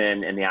 But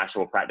then in the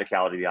actual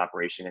practicality of the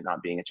operation, it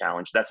not being a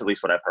challenge. That's at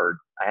least what I've heard.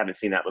 I haven't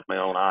seen that with my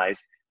own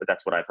eyes, but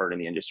that's what I've heard in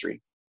the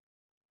industry.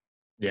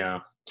 Yeah.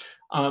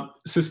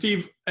 So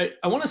Steve, I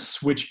want to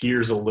switch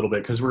gears a little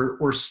bit because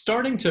we're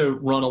starting to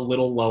run a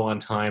little low on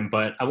time,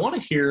 but I want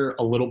to hear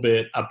a little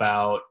bit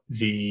about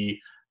the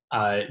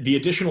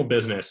additional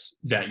business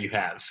that you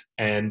have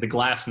and the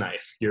Glass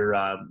Knife,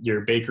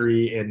 your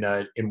bakery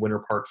in Winter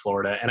Park,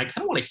 Florida. And I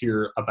kind of want to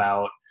hear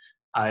about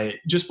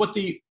just what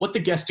the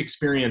guest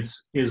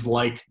experience is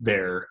like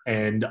there,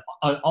 and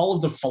all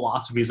of the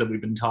philosophies that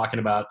we've been talking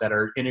about that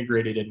are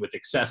integrated in with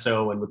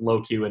accesso and with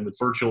low queue and with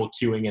virtual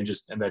queuing and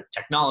the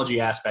technology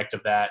aspect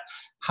of that.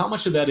 How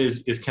much of that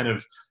is kind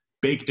of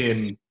baked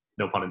in,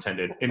 no pun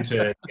intended,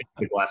 into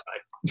the Glass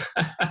Knife?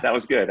 That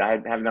was good. I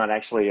have not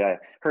actually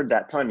heard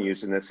that pun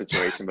used in this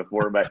situation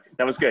before, but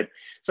that was good.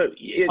 So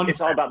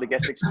it's all about the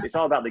guest. It's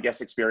all about the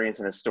guest experience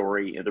and a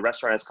story. The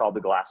restaurant is called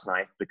the Glass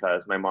Knife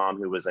because my mom,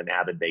 who was an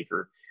avid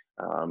baker,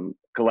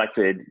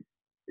 collected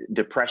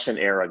Depression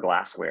era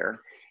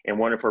glassware, and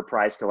one of her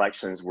prized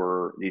collections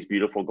were these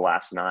beautiful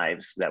glass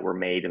knives that were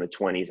made in the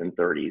 20s and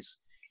 30s,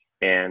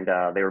 and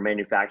they were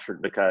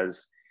manufactured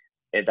because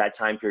at that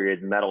time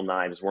period, metal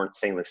knives weren't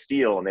stainless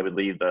steel, and they would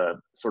leave the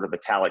sort of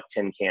metallic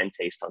tin can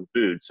taste on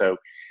food. So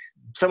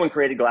someone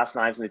created glass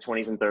knives in the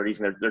 20s and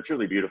 30s, and they're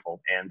truly beautiful.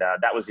 And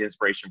that was the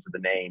inspiration for the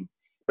name.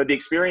 But the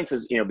experience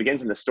is,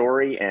 begins in the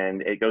story,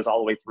 and it goes all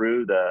the way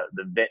through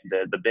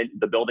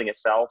the building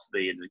itself.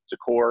 The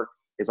decor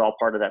is all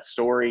part of that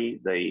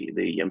story.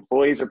 The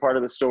employees are part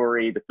of the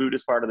story. The food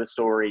is part of the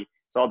story.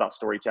 It's all about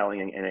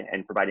storytelling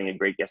and providing a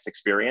great guest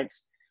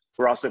experience.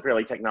 We're also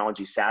fairly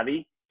technology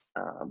savvy.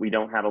 We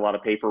don't have a lot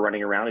of paper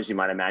running around, as you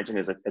might imagine,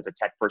 as a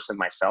tech person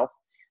myself.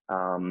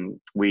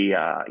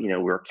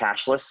 We're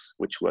cashless,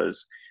 which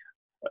was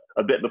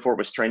a bit before it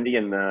was trendy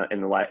in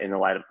the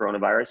light of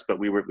coronavirus. But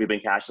we've been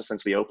cashless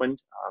since we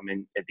opened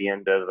at the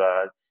end of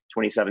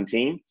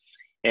 2017,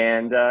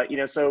 and a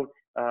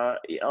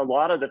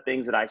lot of the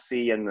things that I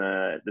see in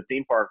the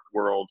theme park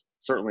world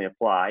certainly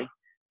apply.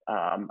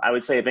 I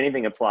would say, if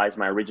anything applies,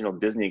 my original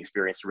Disney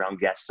experience around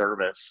guest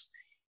service.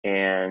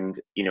 And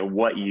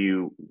what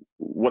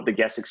the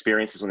guest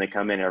experiences when they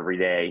come in every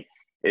day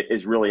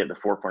is really at the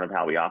forefront of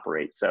how we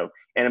operate. So,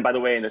 and by the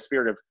way, in the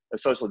spirit of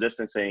social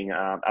distancing,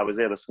 I was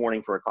there this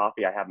morning for a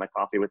coffee. I have my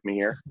coffee with me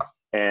here,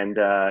 and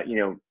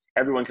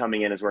everyone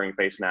coming in is wearing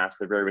face masks.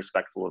 They're very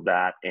respectful of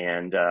that,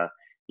 and I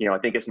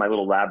think it's my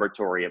little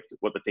laboratory of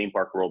what the theme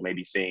park world may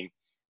be seeing.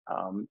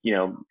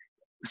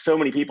 So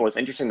many people. It's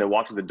interesting. They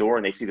walk to the door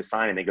and they see the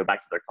sign and they go back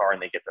to their car and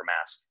they get their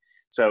mask.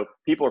 So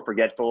people are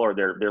forgetful, or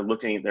they're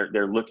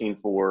looking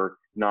for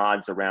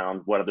nods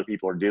around what other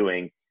people are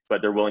doing,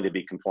 but they're willing to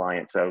be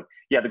compliant. So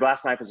yeah, the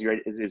Glass Knife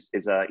is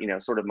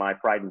sort of my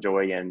pride and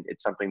joy, and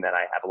it's something that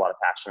I have a lot of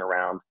passion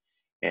around,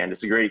 and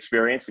it's a great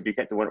experience. If you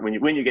get to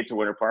when you get to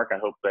Winter Park, I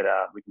hope that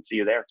we can see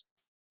you there.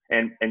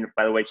 And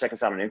by the way, check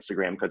us out on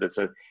Instagram because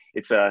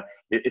it's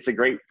a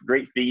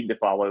great feed to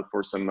follow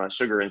for some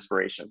sugar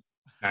inspiration.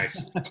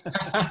 Nice.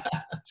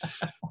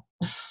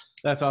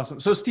 That's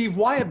awesome. So Steve,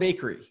 why a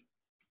bakery?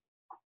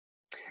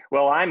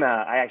 Well, I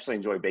actually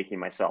enjoy baking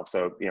myself.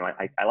 So,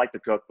 I like to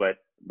cook, but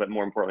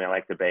more importantly, I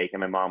like to bake.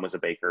 And my mom was a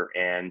baker.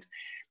 And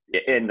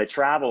in the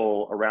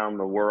travel around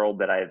the world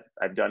that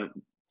I've done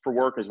for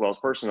work as well as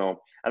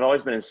personal, I've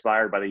always been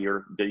inspired by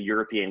the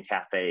European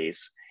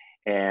cafes.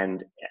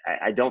 And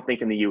I don't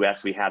think in the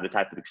U.S. we have the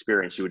type of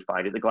experience you would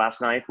find at the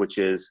Glass Knife, which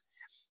is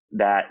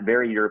that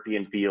very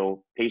European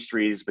feel,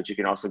 pastries, but you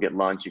can also get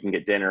lunch, you can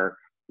get dinner.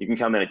 You can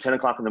come in at 10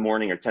 o'clock in the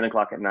morning or 10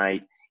 o'clock at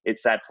night.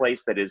 It's that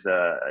place that is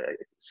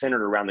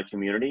centered around the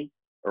community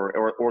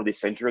or the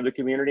center of the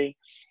community.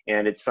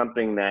 And it's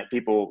something that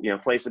people,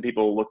 place that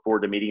people look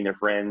forward to meeting their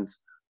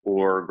friends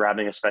or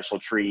grabbing a special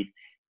treat.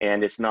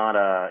 And it's not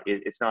a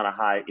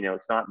high,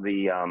 it's not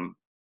the,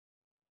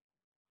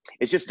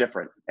 it's just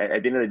different.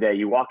 At the end of the day,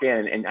 you walk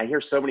in and I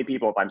hear so many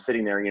people, if I'm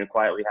sitting there,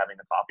 quietly having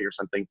a coffee or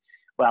something,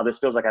 wow, this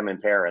feels like I'm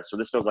in Paris, or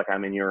this feels like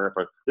I'm in Europe,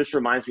 or this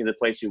reminds me of the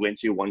place you went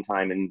to one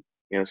time in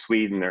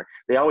Sweden. Or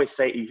they always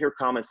say, you hear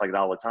comments like that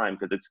all the time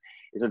because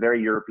it's a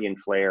very European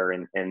flair,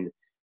 and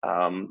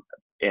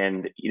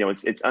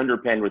it's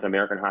underpinned with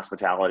American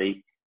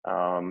hospitality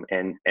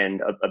and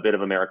a bit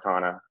of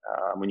Americana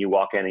when you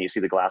walk in and you see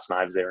the glass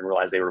knives there and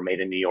realize they were made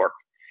in New York.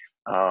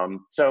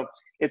 So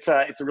it's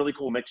a really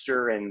cool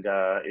mixture, and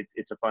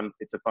it's a fun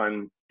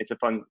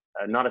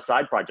not a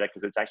side project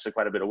because it's actually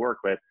quite a bit of work,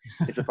 but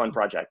it's a fun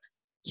project.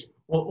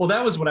 Well,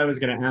 that was what I was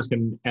going to ask,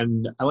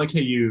 and I like how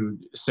you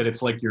said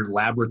it's like your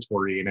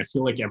laboratory, and I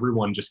feel like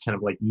everyone just kind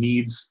of like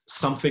needs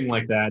something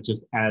like that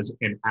just as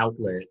an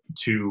outlet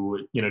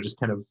to, just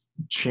kind of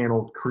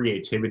channel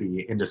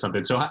creativity into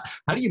something. So how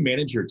do you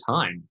manage your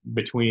time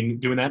between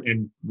doing that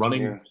and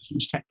running a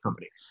huge tech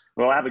company?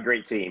 Well, I have a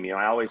great team.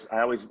 I always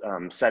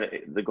set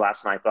the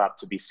Glass Knife up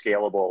to be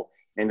scalable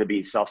and to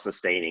be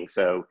self-sustaining.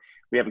 So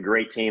we have a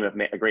great team,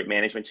 a great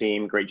management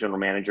team, great general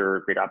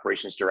manager, great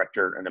operations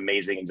director, an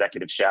amazing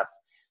executive chef.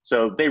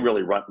 So they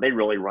really run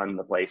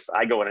the place.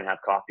 I go in and have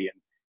coffee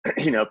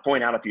and,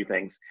 point out a few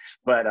things,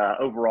 but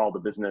overall the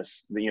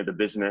business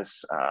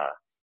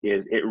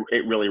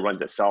it really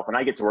runs itself, and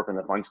I get to work on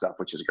the fun stuff,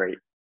 which is great.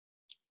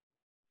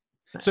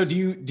 So do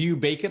you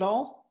bake it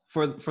all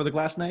for the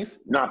Glass Knife?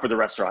 Not for the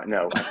restaurant,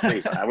 no.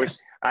 Please, I wish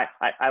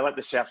I let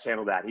the chef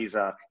handle that. He's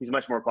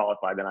much more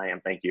qualified than I am.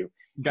 Thank you.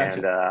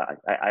 Gotcha.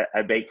 And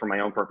I bake for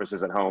my own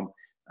purposes at home,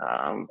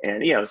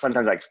 and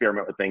sometimes I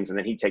experiment with things, and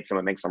then he takes them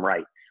and makes them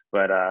right.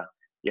 But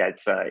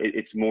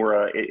it's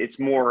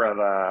more of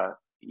a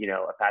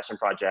a passion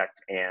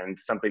project, and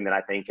something that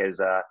I think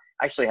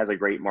actually has a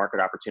great market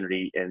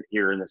opportunity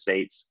here in the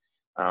States,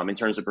 in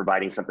terms of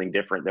providing something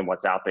different than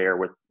what's out there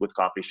with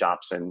coffee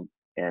shops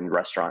and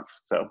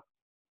restaurants. So,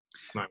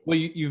 well,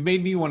 you've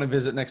made me want to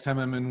visit next time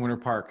I'm in Winter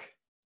Park.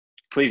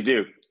 Please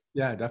do.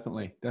 Yeah,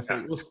 definitely.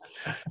 Well,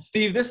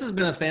 Steve, this has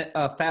been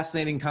a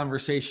fascinating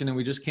conversation, and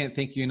we just can't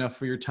thank you enough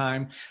for your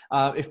time.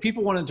 If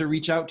people wanted to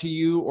reach out to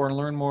you or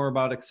learn more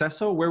about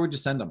accesso, where would you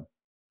send them?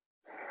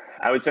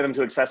 I would send them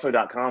to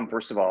accesso.com.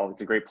 First of all,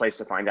 it's a great place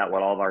to find out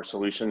what all of our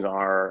solutions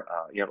are,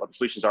 what the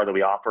solutions are that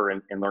we offer,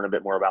 and learn a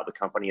bit more about the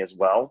company as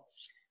well.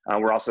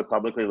 We're also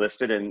publicly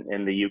listed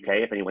in the UK.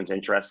 If anyone's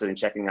interested in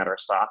checking out our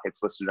stock,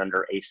 it's listed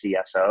under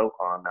accesso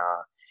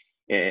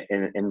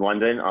in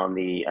London on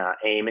the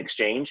AIM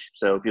exchange.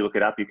 So if you look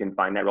it up, you can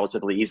find that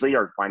relatively easily,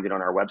 or find it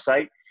on our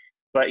website.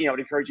 But I would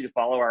encourage you to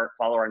follow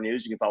our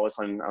news. You can follow us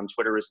on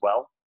Twitter as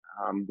well.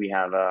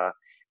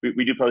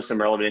 We do post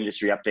some relevant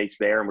industry updates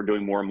there, and we're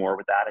doing more and more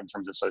with that in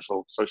terms of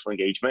social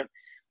engagement.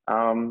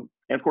 And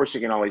of course,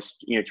 you can always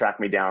track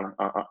me down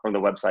on the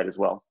website as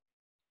well.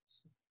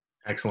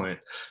 Excellent.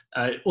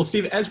 Well,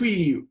 Steve, as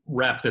we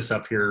wrap this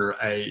up here,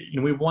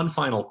 we have one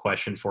final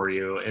question for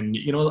you. And,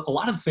 a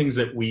lot of things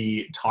that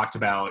we talked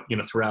about,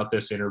 throughout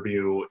this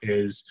interview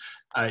is,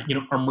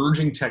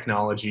 emerging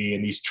technology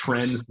and these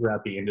trends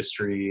throughout the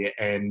industry,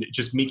 and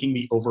just making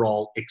the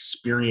overall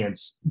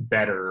experience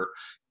better.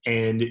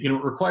 And, it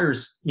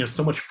requires,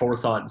 so much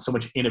forethought and so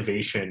much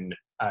innovation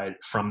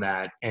from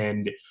that.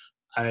 And,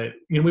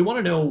 we want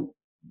to know,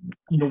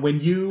 when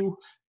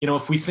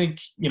if we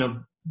think,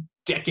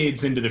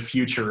 decades into the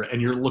future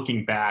and you're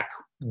looking back,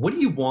 what do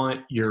you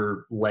want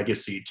your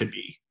legacy to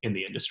be in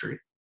the industry?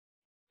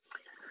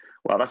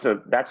 Well,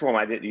 that's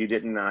one you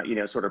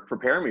didn't sort of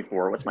prepare me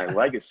for. What's my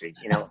legacy?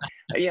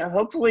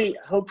 Hopefully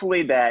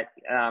that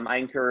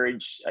I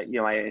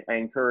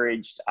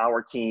encouraged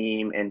our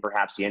team, and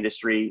perhaps the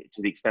industry,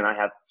 to the extent I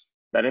have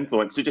that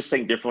influence, to just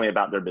think differently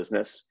about their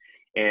business.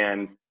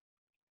 And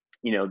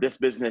this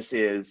business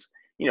is,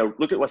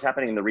 look at what's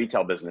happening in the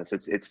retail business.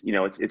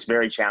 It's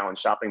very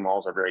challenged. Shopping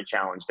malls are very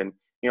challenged, and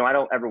I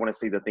don't ever want to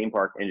see the theme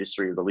park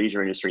industry or the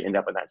leisure industry end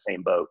up in that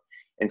same boat.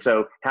 And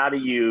so, how do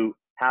you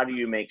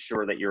make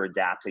sure that you're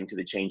adapting to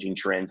the changing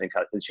trends and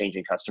the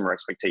changing customer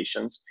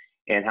expectations?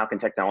 And how can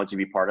technology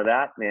be part of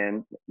that?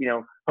 And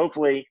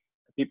hopefully,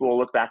 people will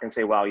look back and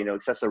say, "Wow,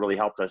 accesso really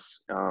helped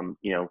us,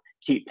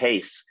 keep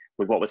pace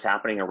with what was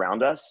happening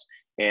around us."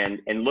 And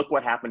look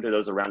what happened to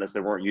those around us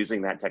that weren't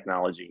using that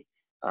technology.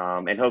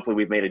 And hopefully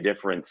we've made a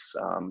difference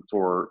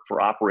for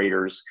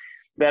operators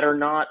that are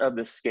not of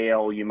the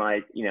scale you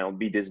might,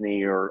 be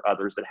Disney or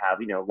others that have,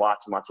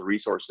 lots and lots of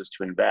resources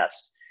to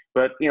invest.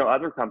 But,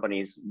 other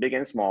companies, big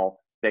and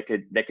small, that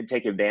could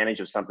take advantage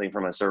of something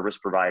from a service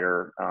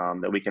provider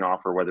that we can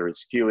offer, whether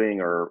it's queuing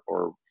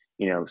or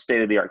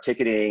state-of-the-art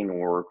ticketing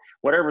or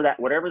whatever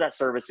that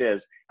service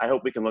is. I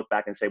hope we can look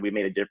back and say we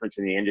made a difference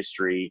in the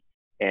industry,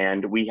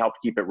 and we helped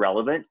keep it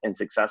relevant and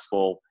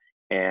successful.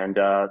 And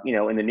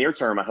in the near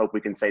term, I hope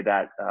we can say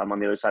that on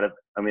the other side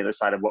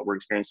of what we're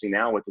experiencing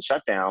now with the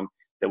shutdown,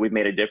 that we've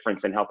made a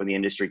difference in helping the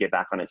industry get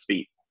back on its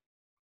feet.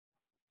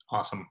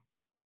 Awesome.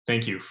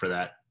 Thank you for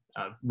that.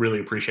 Really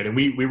appreciate it.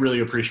 We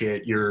really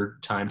appreciate your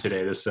time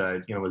today. This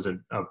was a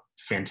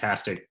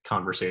fantastic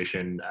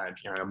conversation.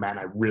 Matt and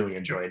I really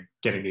enjoyed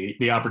getting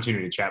the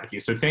opportunity to chat with you.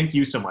 So thank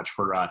you so much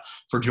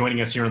for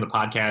joining us here on the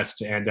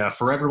podcast. And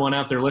for everyone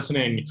out there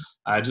listening,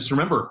 just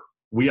remember,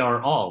 we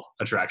are all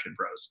attraction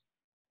pros.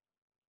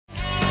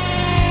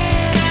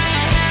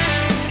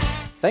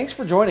 Thanks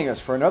for joining us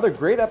for another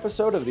great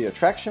episode of the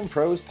Attraction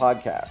Pros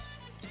podcast.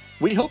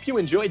 We hope you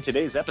enjoyed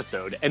today's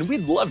episode, and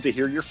we'd love to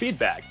hear your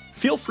feedback.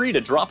 Feel free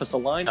to drop us a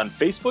line on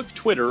Facebook,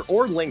 Twitter,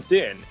 or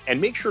LinkedIn, and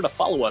make sure to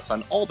follow us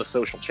on all the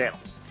social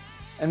channels.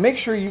 And make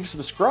sure you've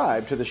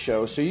subscribed to the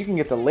show so you can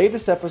get the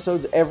latest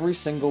episodes every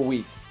single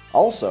week.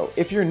 Also,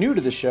 if you're new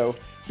to the show,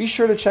 be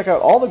sure to check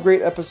out all the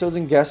great episodes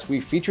and guests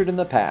we've featured in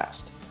the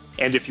past.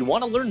 And if you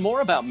want to learn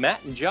more about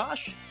Matt and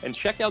Josh and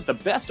check out the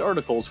best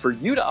articles for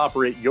you to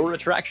operate your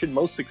attraction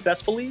most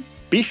successfully,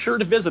 be sure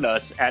to visit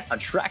us at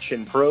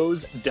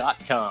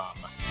attractionpros.com.